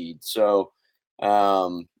relinquished the lead. So,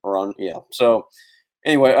 So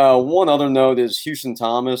anyway, one other note is Houston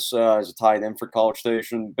Thomas is a tight end for College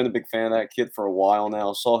Station. Been a big fan of that kid for a while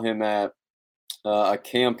now. Saw him at a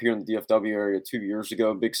camp here in the DFW area 2 years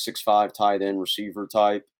ago, big 6'5" tight end receiver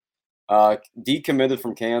type. Decommitted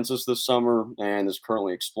from Kansas this summer and is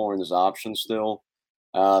currently exploring his options still.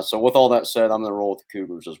 So with all that said, I'm going to roll with the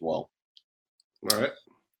Cougars as well. All right.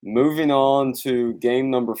 Moving on to game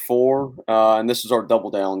number 4, and this is our double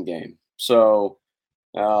down game. So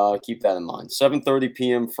keep that in mind. 7:30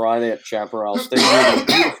 p.m. Friday at Chaparral Stadium in the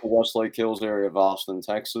beautiful Westlake Hills area of Austin,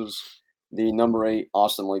 Texas. The number 8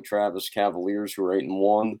 Austin Lake Travis Cavaliers, who are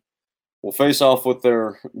 8-1, will face off with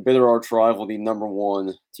their bitter arch rival, the number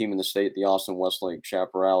 1 team in the state, the Austin Westlake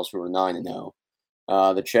Chaparrals, who are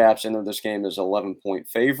 9-0. The Chaps entered this game as 11-point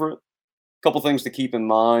favorite. A couple things to keep in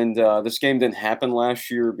mind. This game didn't happen last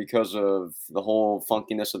year because of the whole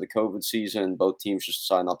funkiness of the COVID season. Both teams just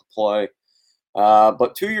decided not to play.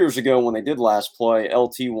 But 2 years ago, when they did last play,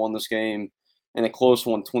 LT won this game in a close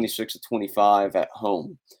one, 26-25 at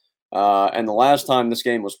home. And the last time this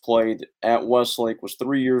game was played at Westlake was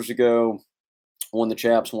 3 years ago when the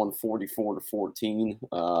Chaps won 44-14 in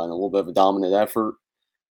a little bit of a dominant effort.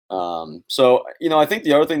 So, I think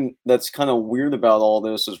the other thing that's kind of weird about all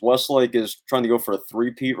this is Westlake is trying to go for a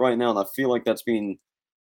three-peat right now, and I feel like that's being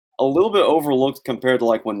a little bit overlooked compared to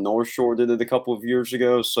like when North Shore did it a couple of years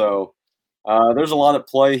ago. So there's a lot at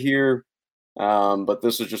play here, but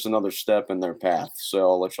this is just another step in their path. So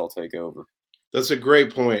I'll let y'all take over. That's a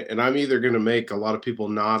great point, and I'm either going to make a lot of people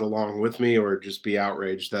nod along with me or just be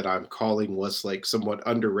outraged that I'm calling Westlake somewhat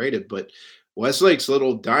underrated, but Westlake's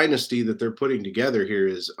little dynasty that they're putting together here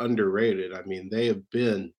is underrated. I mean, they have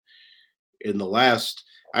been in the last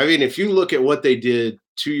 – if you look at what they did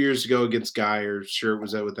 2 years ago against Geyer, sure it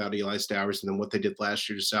was that without Eli Stowers, and then what they did last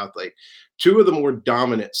year to Southlake, 2 of the more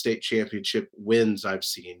dominant state championship wins I've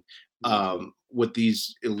seen with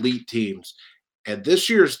these elite teams. And this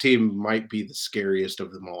year's team might be the scariest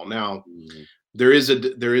of them all. Now, there is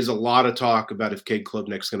a lot of talk about if Cade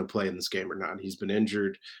Klubnik's going to play in this game or not. He's been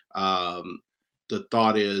injured. The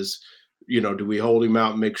thought is, do we hold him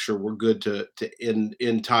out and make sure we're good to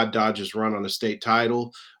end Todd Dodge's run on a state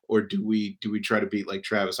title, or do we try to beat Lake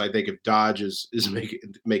Travis? I think if Dodge is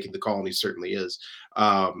making the call, and he certainly is,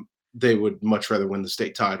 they would much rather win the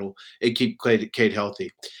state title and keep Cade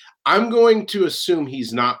healthy. I'm going to assume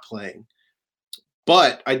he's not playing.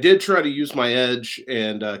 But I did try to use my edge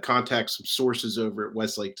and contact some sources over at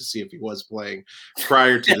Westlake to see if he was playing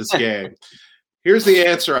prior to this game. Here's the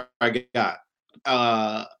answer I got.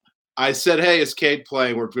 I said, hey, is Cade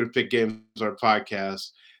playing? We're going to pick games on our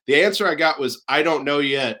podcast. The answer I got was, I don't know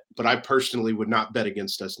yet, but I personally would not bet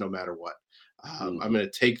against us no matter what. I'm going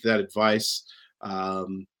to take that advice.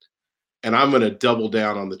 and I'm going to double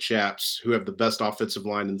down on the Chaps, who have the best offensive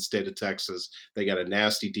line in the state of Texas. They got a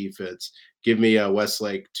nasty defense. Give me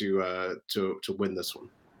Westlake to win this one.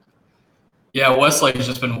 Yeah, Westlake has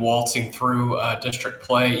just been waltzing through district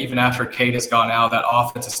play. Even after Cade has gone out, that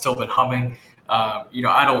offense has still been humming. I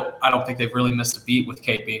don't think they've really missed a beat with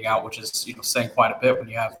Cade being out, which is saying quite a bit when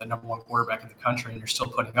you have the number one quarterback in the country and you're still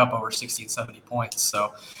putting up over 60 and 70 points.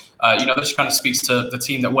 So, this kind of speaks to the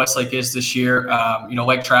team that Westlake is this year.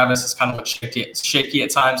 Lake Travis is kind of shaky at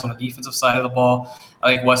times on the defensive side of the ball.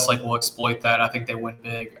 I think Westlake will exploit that. I think they win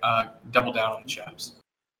big, double down on the Chaps.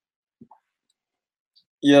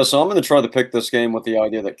 Yeah, so I'm going to try to pick this game with the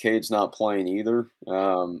idea that Cade's not playing either.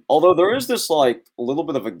 Although there is this little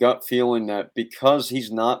bit of a gut feeling that because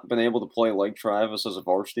he's not been able to play Lake Travis as a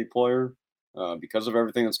varsity player, because of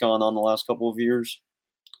everything that's gone on the last couple of years,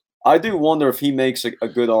 I do wonder if he makes a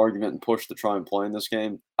good argument and push to try and play in this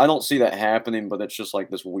game. I don't see that happening, but it's just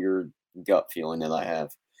this weird gut feeling that I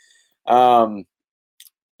have.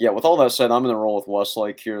 Yeah, with all that said, I'm going to roll with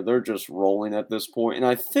Westlake here. They're just rolling at this point. And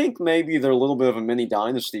I think maybe they're a little bit of a mini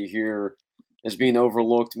dynasty here is being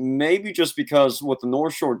overlooked. Maybe just because with the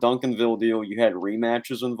North Shore Duncanville deal, you had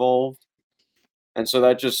rematches involved. And so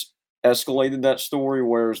that just escalated that story.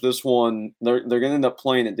 Whereas this one, they're going to end up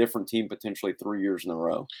playing a different team potentially 3 years in a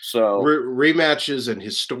row. So rematches and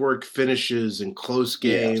historic finishes and close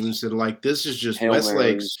games. Yes. And this is just Hail Westlake's.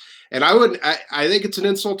 Marys. And I think it's an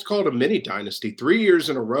insult to call it a mini dynasty. 3 years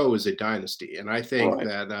in a row is a dynasty. And I think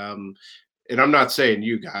that, and I'm not saying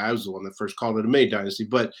you guys, I was the one that first called it a mini dynasty,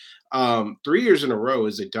 but 3 years in a row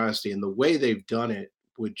is a dynasty. And the way they've done it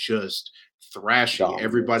with just thrashing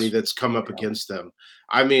everybody that's come up against them.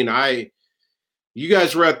 I mean, you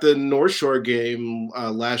guys were at the North Shore game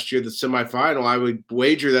last year, the semifinal. I would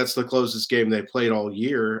wager that's the closest game they played all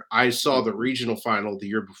year. I saw the regional final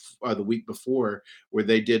the week before, where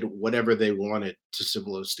they did whatever they wanted to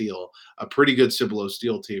Cibolo Steel, a pretty good Cibolo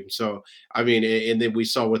Steel team. So, I mean, and then we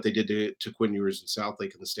saw what they did to Quinn Ewers and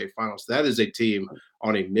Southlake in the state finals. That is a team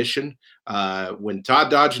on a mission. When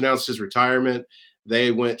Todd Dodge announced his retirement,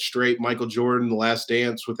 they went straight Michael Jordan, The Last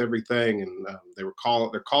Dance with everything, and they're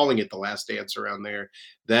calling it The Last Dance around there.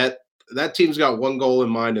 That team's got one goal in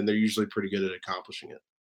mind, and they're usually pretty good at accomplishing it.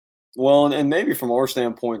 Well, and maybe from our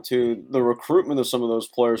standpoint too, the recruitment of some of those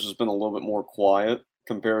players has been a little bit more quiet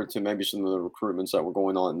compared to maybe some of the recruitments that were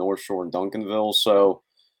going on at North Shore and Duncanville. So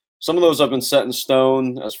some of those have been set in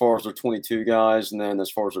stone as far as their 22 guys, and then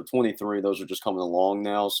as far as their 23, those are just coming along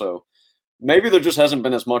now. So maybe there just hasn't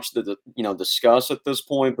been as much to discuss at this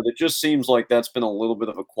point, but it just seems like that's been a little bit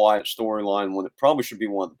of a quiet storyline when it probably should be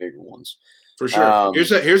one of the bigger ones. For sure.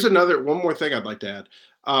 Here's one more thing I'd like to add.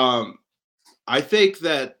 I think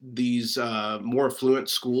that these more affluent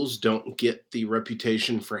schools don't get the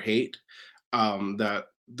reputation for hate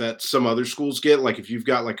that some other schools get. Like if you've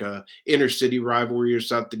got a inner city rivalry or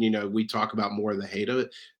something, we talk about more of the hate of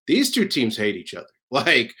it. These two teams hate each other.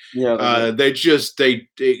 It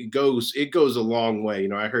goes a long way.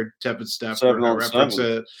 I heard Tepid Steph reference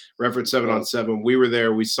 7-on-7. We were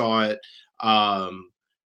there. We saw it.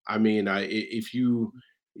 If you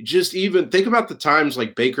just even think about the times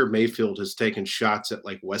Baker Mayfield has taken shots at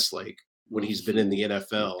Westlake when he's been in the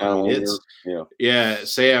NFL.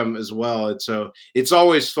 Sam as well. And so it's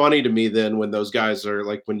always funny to me then when those guys are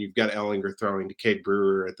when you've got Ellinger throwing to Cade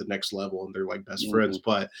Brewer at the next level and they're best friends.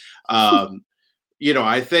 But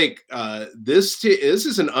I think this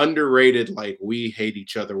is an underrated we hate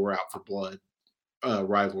each other, we're out for blood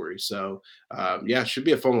rivalry. So it should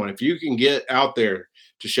be a fun one if you can get out there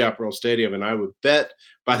to Chaparral Stadium. And I would bet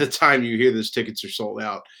by the time you hear this, tickets are sold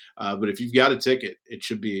out. But if you've got a ticket, it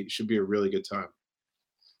should be a really good time.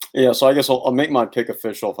 Yeah, so I guess I'll make my pick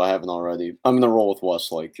official if I haven't already. I'm going to roll with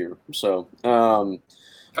Westlake here. So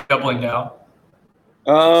doubling down.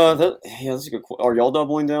 That's a good question. Are y'all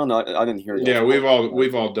doubling down? I didn't hear you. Yeah, we've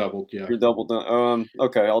all doubled. Yeah, you're doubled down.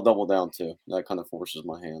 Okay, I'll double down too. That kind of forces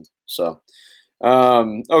my hand. So,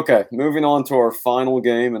 okay, moving on to our final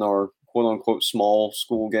game in our quote unquote small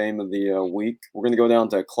school game of the week. We're going to go down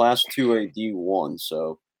to Class 2A D1.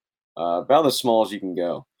 So, about as small as you can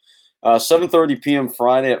go. 7:30 p.m.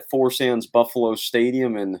 Friday at Four Sands Buffalo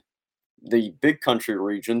Stadium in the Big Country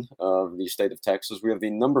region of the state of Texas. We have the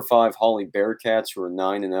number 5 Holly Bearcats, who are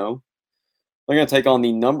 9-0. They're going to take on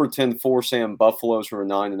the number 10 Four Sands Buffaloes, who are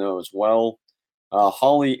 9-0 as well.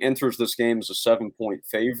 Holly enters this game as a 7-point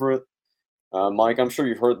favorite. Mike, I'm sure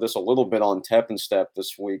you've heard this a little bit on Tep and Step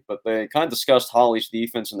this week, but they kind of discussed Holly's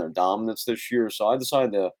defense and their dominance this year, so I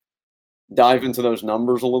decided to dive into those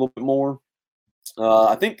numbers a little bit more.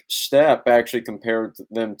 I think Step actually compared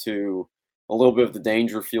them to a little bit of the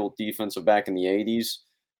Dangerfield defense of back in the 80s.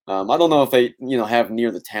 I don't know if they, have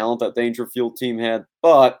near the talent that Dangerfield team had,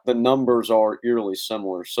 but the numbers are eerily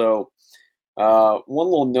similar. So, one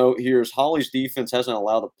little note here is Holly's defense hasn't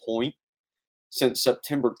allowed a point since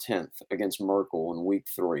September 10th against Merkel in Week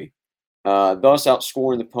 3, thus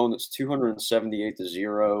outscoring opponents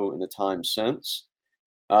 278-0 in the time since.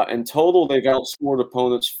 In total, they've outscored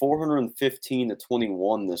opponents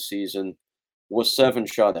 415-21 this season with 7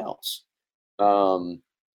 shutouts.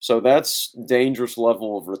 So that's dangerous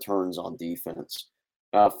level of returns on defense.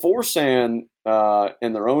 Forsan,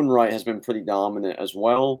 in their own right, has been pretty dominant as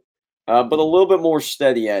well, but a little bit more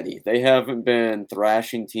steady Eddie. They haven't been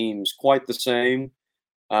thrashing teams quite the same.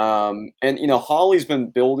 And, Holly's been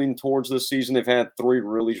building towards this season. They've had 3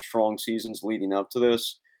 really strong seasons leading up to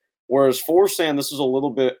this. Whereas Forsan, this is a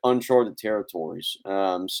little bit uncharted territories.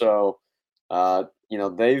 They've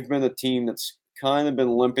been a team that's kind of been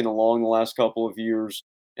limping along the last couple of years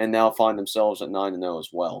and now find themselves at 9-0 as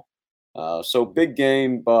well. So big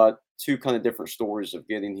game, but 2 kind of different stories of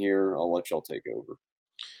getting here. I'll let y'all take over.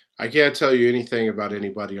 I can't tell you anything about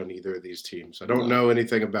anybody on either of these teams. I don't know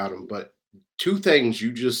anything about them, but 2 things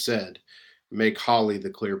you just said make Holly the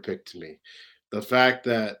clear pick to me. The fact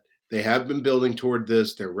that they have been building toward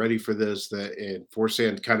this, they're ready for this, and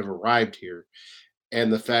Forsan kind of arrived here.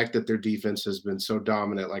 And the fact that their defense has been so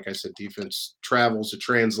dominant, like I said, defense travels, it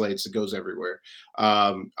translates, it goes everywhere.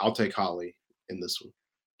 I'll take Holly in this one.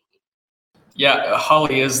 Yeah,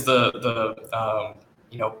 Holly is the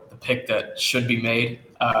pick that should be made.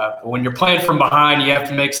 When you're playing from behind, you have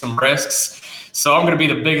to make some risks. So I'm going to be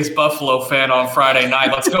the biggest Buffalo fan on Friday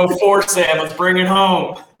night. Let's go Forsan. Let's bring it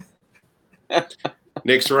home.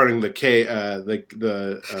 Nick's running the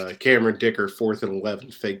Cameron Dicker 4th and 11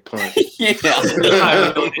 fake punt. Yeah,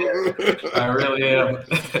 I really am.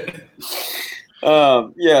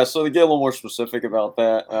 So to get a little more specific about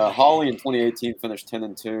that, Holly in 2018 finished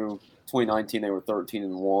 10-2. 2019 they were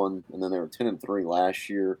 13-1, and then they were 10-3 last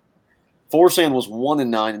year. Forsan was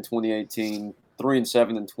 1-9 in 2018,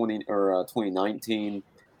 3-7 in 2019.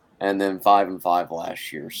 And then 5-5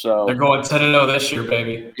 last year. So they're going 10-0 this year,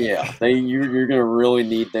 baby. Yeah, you're going to really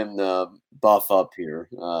need them to buff up here.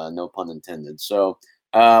 No pun intended. So,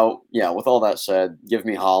 with all that said, give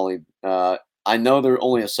me Holly. I know they're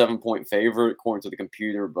only a 7-point favorite according to the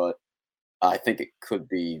computer, but I think it could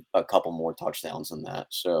be a couple more touchdowns than that.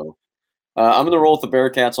 So, I'm going to roll with the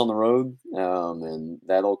Bearcats on the road, and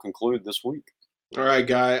that'll conclude this week. All right,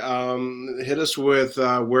 Guy. Hit us with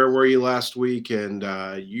where were you last week, and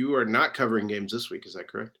you are not covering games this week. Is that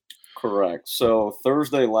correct? Correct. So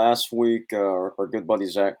Thursday last week, our good buddy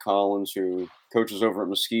Zach Collins, who coaches over at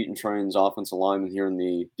Mesquite and trains offensive linemen here in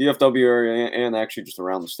the DFW area and actually just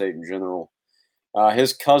around the state in general.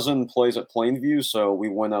 His cousin plays at Plainview, so we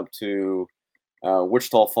went up to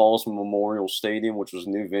Wichita Falls Memorial Stadium, which was a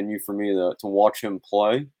new venue for me to watch him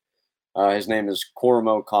play. His name is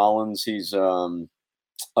Coramo Collins. He's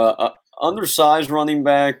undersized running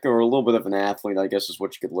back, or a little bit of an athlete, I guess is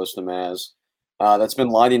what you could list him as. That's been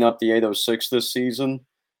lighting up the 806 this season.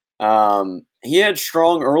 He had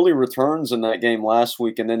strong early returns in that game last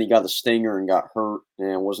week, and then he got a stinger and got hurt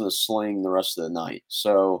and wasn't a sling the rest of the night.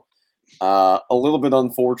 So a little bit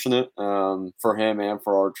unfortunate for him and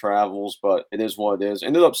for our travels, but it is what it is.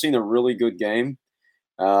 Ended up seeing a really good game.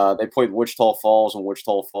 They played Wichita Falls, and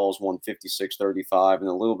Wichita Falls won 56-35, and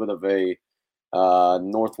a little bit of a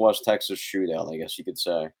Northwest Texas shootout, I guess you could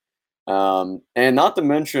say. And not to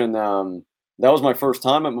mention, that was my first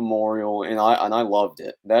time at Memorial, and I loved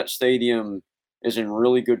it. That stadium is in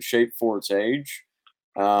really good shape for its age.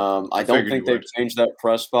 I don't think they've changed that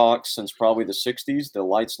press box since probably the 60s. The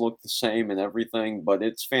lights look the same and everything, but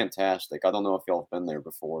it's fantastic. I don't know if y'all have been there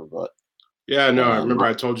before, but yeah, no, I remember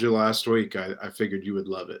I told you last week. I figured you would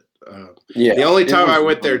love it. Yeah, the only time I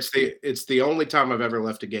went there, it's the only time I've ever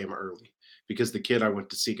left a game early, because the kid I went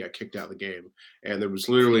to see got kicked out of the game, and there was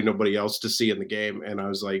literally nobody else to see in the game. And I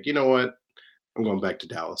was like, you know what, I'm going back to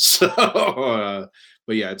Dallas. So,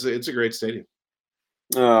 but yeah, it's a great stadium.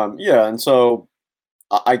 And so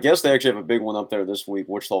I guess they actually have a big one up there this week.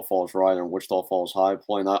 Wichita Falls Rider and Wichita Falls High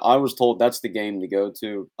playing. I was told that's the game to go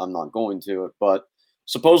to. I'm not going to it, but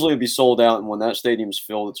supposedly it'll be sold out, and when that stadium's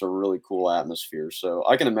filled, it's a really cool atmosphere. So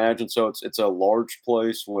I can imagine. So it's a large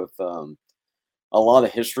place with a lot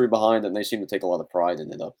of history behind it, and they seem to take a lot of pride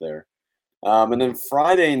in it up there. And then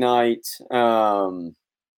Friday night,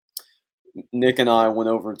 Nick and I went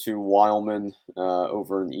over to Wileman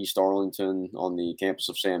over in East Arlington on the campus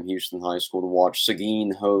of Sam Houston High School to watch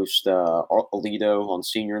Seguin host Aledo on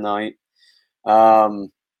senior night.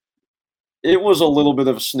 It was a little bit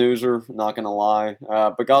of a snoozer, not going to lie,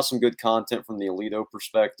 but got some good content from the Aledo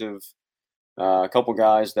perspective. A couple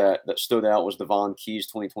guys that stood out was Devon Keys,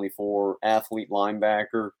 2024 athlete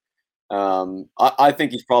linebacker. I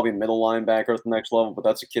think he's probably a middle linebacker at the next level, but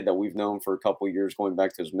that's a kid that we've known for a couple of years going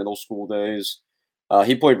back to his middle school days.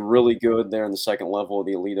 He played really good there in the second level of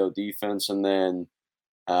the Aledo defense, and then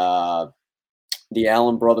the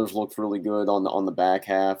Allen brothers looked really good on the back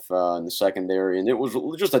half in the secondary, and it was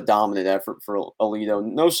just a dominant effort for Aledo.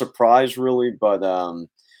 No surprise really, but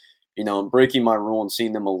breaking my rule and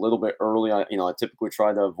seeing them a little bit early, I typically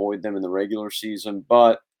try to avoid them in the regular season,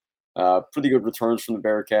 but pretty good returns from the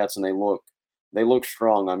Bearcats, and they look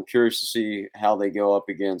strong. I'm curious to see how they go up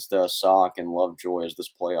against Sock and Lovejoy as this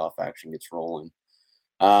playoff action gets rolling.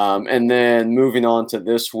 And then moving on to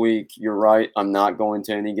this week, you're right, I'm not going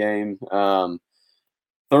to any game.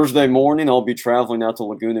 Thursday morning, I'll be traveling out to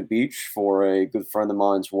Laguna Beach for a good friend of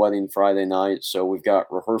mine's wedding Friday night. So we've got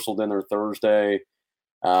rehearsal dinner Thursday,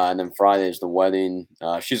 and then Friday is the wedding.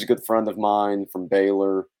 She's a good friend of mine from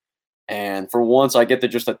Baylor. And for once, I get to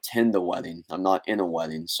just attend a wedding. I'm not in a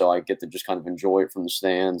wedding, so I get to just kind of enjoy it from the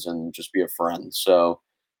stands and just be a friend. So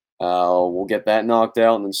we'll get that knocked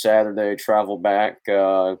out, and then Saturday, travel back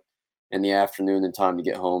in the afternoon in time to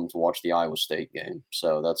get home to watch the Iowa State game.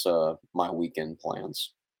 So that's my weekend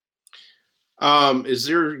plans. Is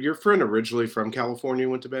your friend originally from California,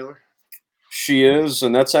 went to Baylor? She is,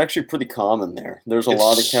 and that's actually pretty common there. There's a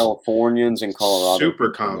lot of Californians in Colorado.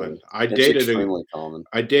 Super common. I dated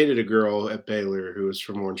a girl at Baylor who was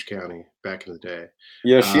from Orange County back in the day.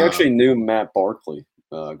 Yeah, she actually knew Matt Barkley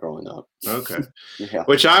growing up. Okay. Yeah.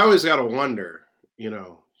 Which I always got to wonder,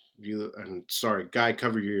 and sorry, Guy,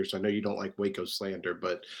 cover your ears. I know you don't like Waco slander,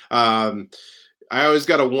 but I always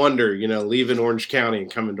got to wonder, leaving Orange County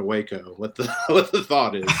and coming to Waco, what the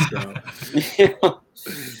thought is. So. Yeah.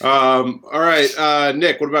 All right,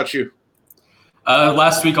 Nick, what about you?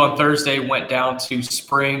 Last week on Thursday, went down to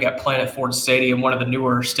Spring at Planet Ford Stadium, one of the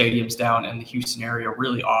newer stadiums down in the Houston area.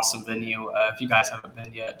 Really awesome venue. If you guys haven't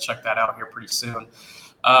been yet, check that out here pretty soon.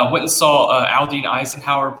 Went and saw Aldine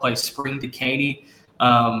Eisenhower play Spring Decaney.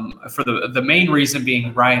 For the main reason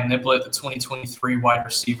being Ryan Niblett, the 2023 wide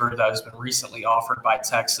receiver that has been recently offered by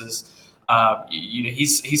Texas.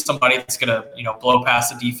 He's somebody that's going to, blow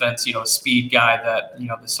past the defense, a speed guy that,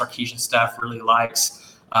 the Sarkisian staff really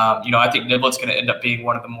likes. I think Niblett's going to end up being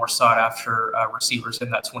one of the more sought after receivers in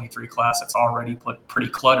that 23 class. That's already pretty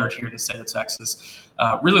cluttered here in the state of Texas.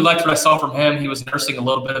 Really liked what I saw from him. He was nursing a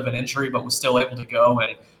little bit of an injury, but was still able to go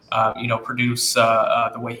and, produce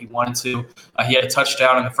the way he wanted to. He had a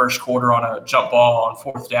touchdown in the first quarter on a jump ball on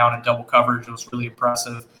fourth down and double coverage. It was really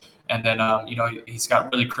impressive. And then, he's got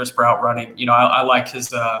really crisp route running. I like his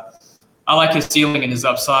ceiling and his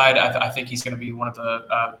upside. I think he's going to be one of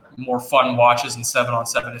the more fun watches in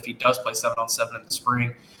 7-on-7 if he does play 7-on-7 in the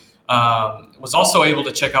spring. Was also able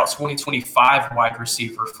to check out 2025 wide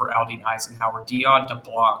receiver for Aldine Eisenhower, Dion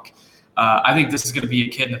DeBlanc. I think this is going to be a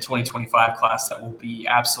kid in the 2025 class that will be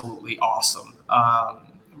absolutely awesome.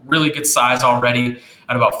 Really good size already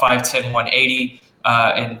at about 5'10", 180.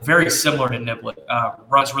 And very similar to Niblett.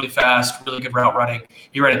 Runs really fast, really good route running.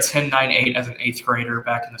 He ran a 10.98 as an 8th grader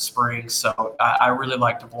back in the spring. So I really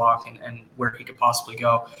like DeBlanc and where he could possibly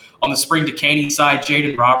go. On the Spring Decaney side,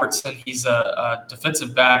 Jaden Robertson, he's a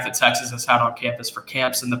defensive back that Texas has had on campus for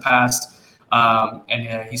camps in the past.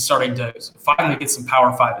 And he's starting to finally get some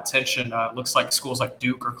Power 5 attention. Looks like schools like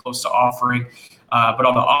Duke are close to offering. But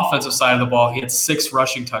on the offensive side of the ball, he had 6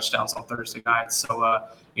 rushing touchdowns on Thursday night. So, a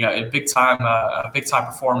big time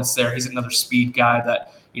performance there. He's another speed guy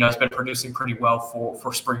that, has been producing pretty well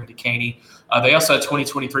for Spring Decaney. They also had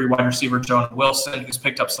 2023 wide receiver Jonah Wilson, who's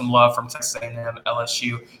picked up some love from Texas A&M,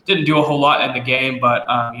 LSU. Didn't do a whole lot in the game, but,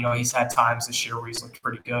 he's had times this year where he's looked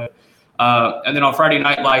pretty good. And then on Friday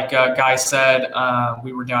night, like Guy said,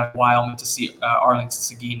 we were down in Wyoming to see Arlington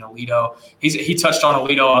Seguin Aledo. He touched on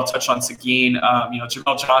Aledo. I'll touch on Seguin.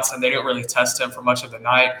 Jamel Johnson, they didn't really test him for much of the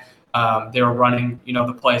night. They were running,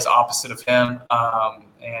 the plays opposite of him.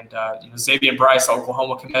 And Xavier Bryce,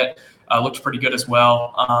 Oklahoma commit, looked pretty good as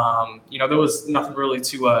well. There was nothing really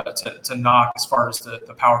to knock as far as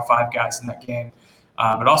the Power 5 guys in that game.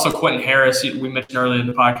 But also Quentin Harris, we mentioned earlier in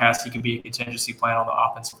the podcast, he could be a contingency plan on the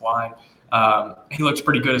offensive line. He looks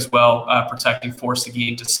pretty good as well, protecting for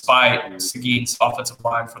Seguin, despite Seguin's offensive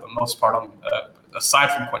line for the most part,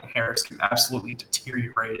 aside from Quentin Harris, absolutely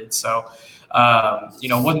deteriorated. So,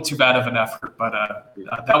 wasn't too bad of an effort. But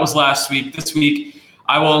that was last week. This week,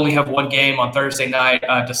 I will only have one game on Thursday night,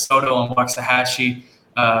 DeSoto and Waxahachie.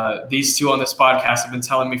 These two on this podcast have been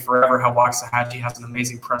telling me forever how Waxahachie has an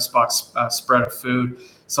amazing press box spread of food.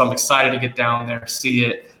 So I'm excited to get down there, see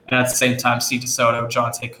it, and at the same time see DeSoto,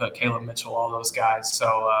 Jonte Cook, Caleb Mitchell, all those guys.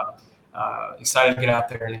 So excited to get out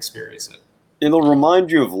there and experience it. It'll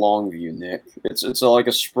remind you of Longview, Nick. It's like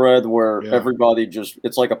a spread where everybody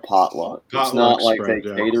it's like a potluck. It's not like they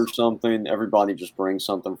cater something. Everybody just brings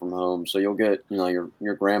something from home. So you'll get,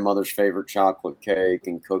 your grandmother's favorite chocolate cake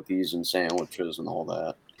and cookies and sandwiches and all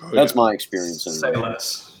that. That's my experience. Say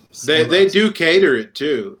less. They do cater it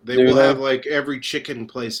too. They will have like every chicken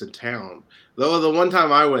place in town. Though the one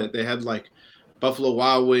time I went, they had like Buffalo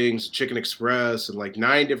Wild Wings, Chicken Express, and like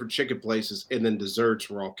 9 different chicken places, and then desserts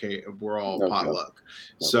were all potluck.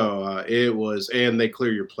 So it was, and they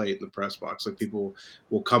clear your plate in the press box. Like people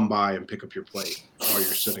will come by and pick up your plate while you're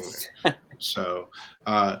sitting there. So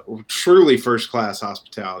truly first class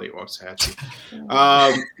hospitality at Waxahachie.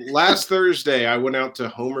 Last Thursday, I went out to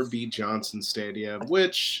Homer B. Johnson Stadium,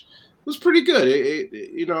 which was pretty good.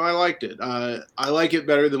 I liked it. I like it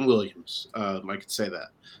better than Williams. I could say that.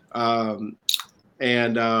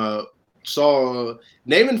 And saw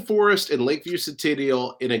Naaman Forest and Lakeview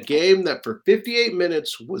Centennial in a game that for 58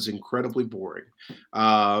 minutes was incredibly boring.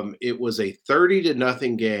 It was a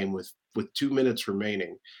 30-0 game with 2 minutes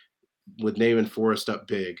remaining, with Naaman Forest up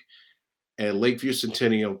big, and Lakeview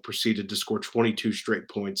Centennial proceeded to score 22 straight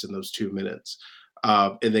points in those 2 minutes,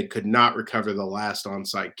 and they could not recover the last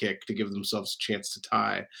onside kick to give themselves a chance to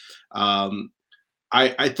tie.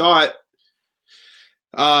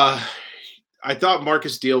 I thought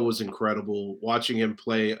Marcus Deal was incredible watching him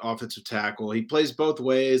play offensive tackle. He plays both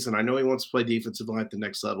ways, and I know he wants to play defensive line at the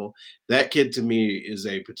next level. That kid, to me, is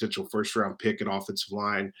a potential first-round pick at offensive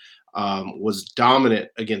line. Was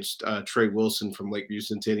dominant against Trey Wilson from Lakeview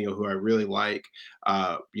Centennial, who I really like.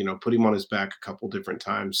 Put him on his back a couple different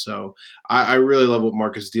times. So I really love what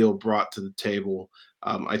Marcus Deal brought to the table.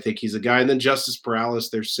 I think he's a guy. And then Justice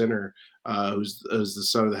Perales, their center, who's the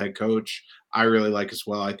son of the head coach, I really like as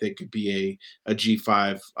well. I think could be a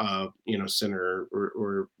G5, center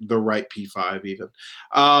or the right P5 even.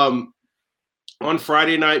 On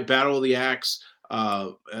Friday night, Battle of the Axe,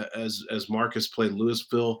 as Marcus played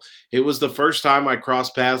Louisville. It was the first time I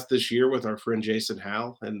crossed paths this year with our friend Jason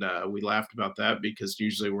Howell, and we laughed about that because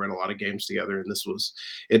usually we're in a lot of games together, and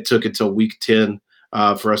it took until week 10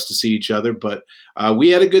 for us to see each other. But we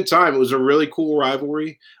had a good time. It was a really cool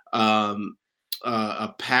rivalry.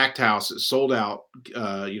 A packed house. It sold out,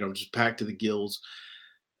 just packed to the gills.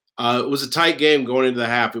 It was a tight game going into the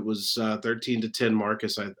half. It was 13-10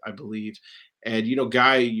 Marcus, I believe. And,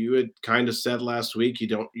 Guy, you had kind of said last week you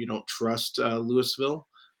don't trust Louisville.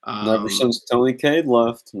 Never since Tony Cade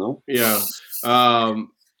left. No. Yeah.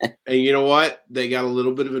 And you know what? They got a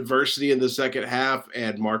little bit of adversity in the second half,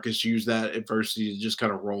 and Marcus used that adversity to just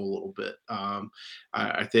kind of roll a little bit.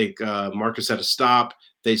 I think Marcus had a stop.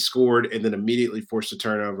 They scored and then immediately forced a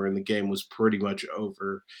turnover, and the game was pretty much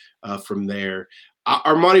over from there.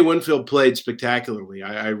 Armani Winfield played spectacularly.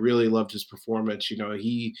 I really loved his performance.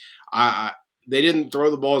 They didn't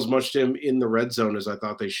throw the ball as much to him in the red zone as I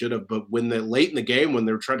thought they should have, but late in the game when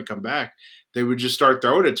they were trying to come back, they would just start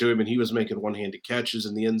throwing it to him, and he was making one-handed catches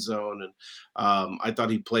in the end zone. And I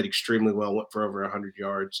thought he played extremely well, went for over 100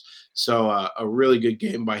 yards. So a really good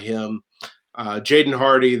game by him. Jaden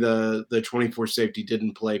Hardy, the 24 safety,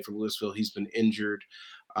 didn't play for Louisville. He's been injured.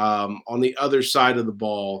 On the other side of the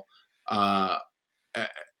ball,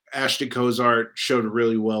 Ashton Cozart showed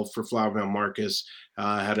really well for Flower Mound Marcus.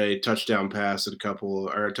 Had a touchdown pass and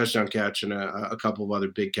a touchdown catch and a couple of other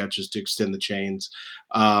big catches to extend the chains.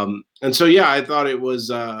 And so, I thought it was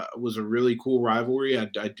a really cool rivalry.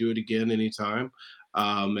 I'd do it again anytime.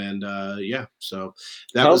 So that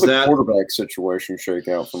How's was that. How's the quarterback situation shake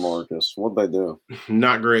out for Marcus? What'd they do?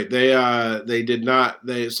 Not great. They did not.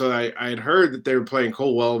 I had heard that they were playing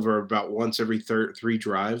Cole Welliver about once every 3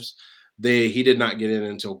 drives. He did not get in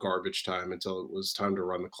until garbage time, until it was time to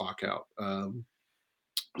run the clock out.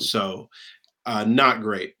 Not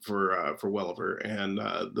great for Welliver, and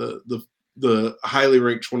the highly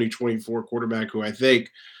ranked 2024 quarterback, who I think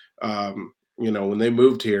when they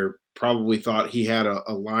moved here, probably thought he had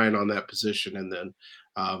a line on that position, and then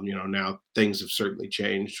now things have certainly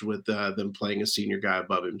changed with them playing a senior guy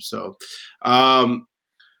above him. So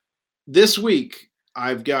this week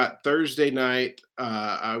I've got Thursday night.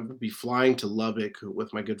 I will be flying to Lubbock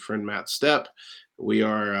with my good friend Matt Stepp. We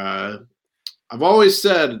are. I've always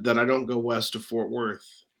said that I don't go west of Fort Worth.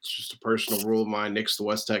 It's just a personal rule of mine. Nick's the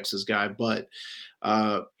West Texas guy, but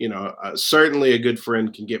certainly a good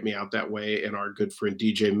friend can get me out that way. And our good friend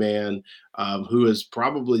DJ Mann, who has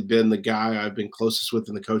probably been the guy I've been closest with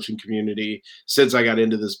in the coaching community since I got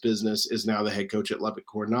into this business, is now the head coach at Lubbock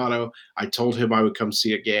Coronado. I told him I would come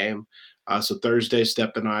see a game. So Thursday,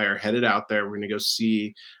 Stepp and I are headed out there. We're going to go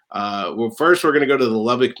see Well, first we're going to go to the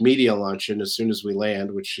Lubbock Media Luncheon as soon as we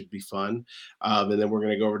land, which should be fun. And then we're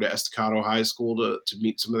going to go over to Estacado High School to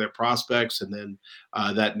meet some of their prospects. And then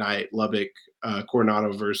that night, Lubbock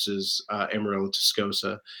Coronado versus Amarillo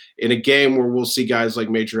Tascosa in a game where we'll see guys like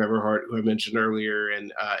Major Everhart, who I mentioned earlier,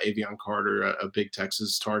 and Avion Carter, a big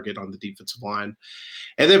Texas target on the defensive line.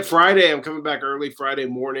 And then Friday, I'm coming back early Friday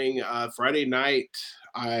morning. Friday night,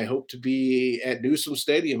 I hope to be at Newsom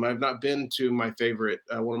Stadium. I've not been to my favorite,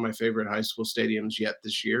 one of my favorite high school stadiums yet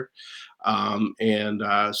this year, and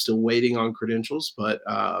still waiting on credentials. But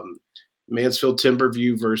Mansfield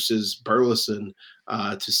Timberview versus Burleson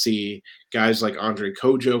to see guys like Andre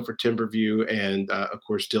Kojo for Timberview and, of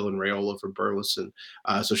course, Dylan Rayola for Burleson.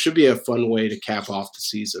 So it should be a fun way to cap off the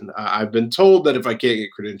season. I've been told that if I can't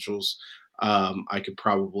get credentials, I could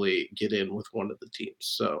probably get in with one of the teams.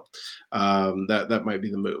 So that might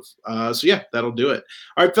be the move. So, yeah, that'll do it.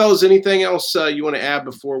 All right, fellas, anything else you want to add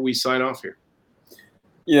before we sign off here?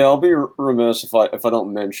 Yeah, I'll be remiss if I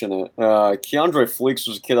don't mention it. Keandre Fleeks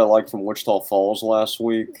was a kid I liked from Wichita Falls last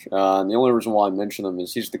week. And the only reason why I mention him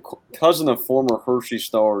is he's the cousin of former Hershey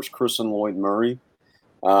Stars Chris and Lloyd Murray.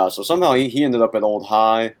 So somehow he ended up at Old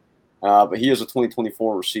High. But he is a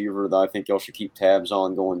 2024 receiver that I think y'all should keep tabs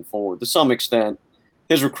on going forward. To some extent,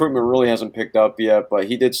 his recruitment really hasn't picked up yet, but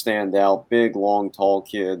he did stand out. Big, long, tall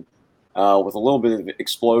kid with a little bit of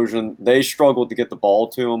explosion. They struggled to get the ball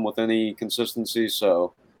to him with any consistency,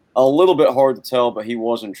 so a little bit hard to tell, but he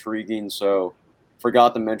was intriguing. So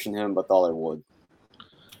forgot to mention him, but thought I would.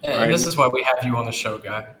 And this is why we have you on the show,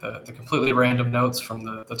 Guy. The completely random notes from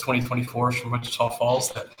the 2024s from Wichita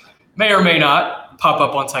Falls that may or may not pop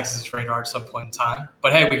up on Texas radar at some point in time.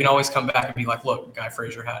 But hey, we can always come back and be like, look, Guy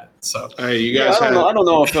Frazier had it. So hey, you guys I don't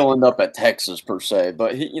know if he'll end up at Texas per se,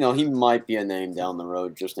 but he might be a name down the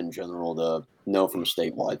road just in general to know from a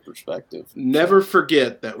statewide perspective. Never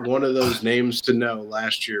forget that one of those names to know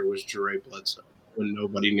last year was Jure Bledsoe when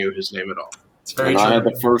nobody knew his name at all. It's very true. I had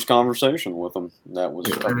the first conversation with him. That was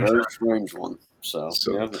a very strange one. So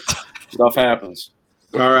yeah, stuff happens.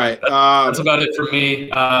 All right. That's about it for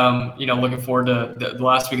me. Looking forward to the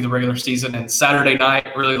last week of the regular season and Saturday night.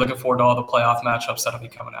 Really looking forward to all the playoff matchups that'll be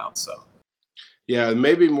coming out. So, yeah,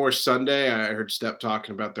 maybe more Sunday. I heard Step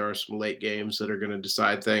talking about there are some late games that are going to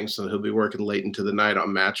decide things, so he'll be working late into the night on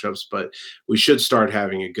matchups. But we should start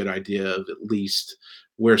having a good idea of at least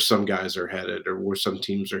where some guys are headed or where some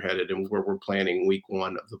teams are headed and where we're planning week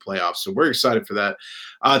one of the playoffs. So we're excited for that.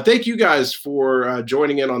 Thank you guys for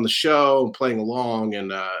joining in on the show, playing along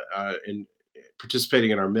and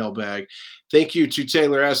participating in our mailbag. Thank you to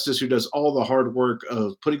Taylor Estes, who does all the hard work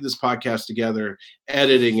of putting this podcast together,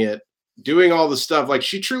 editing it, doing all the stuff. Like,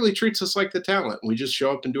 she truly treats us like the talent. We just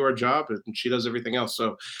show up and do our job, and she does everything else.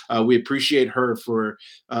 So we appreciate her for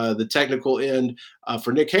the technical end.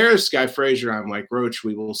 For Nick Harris, Guy Frazier, I'm Mike Roach.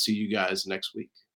 We will see you guys next week.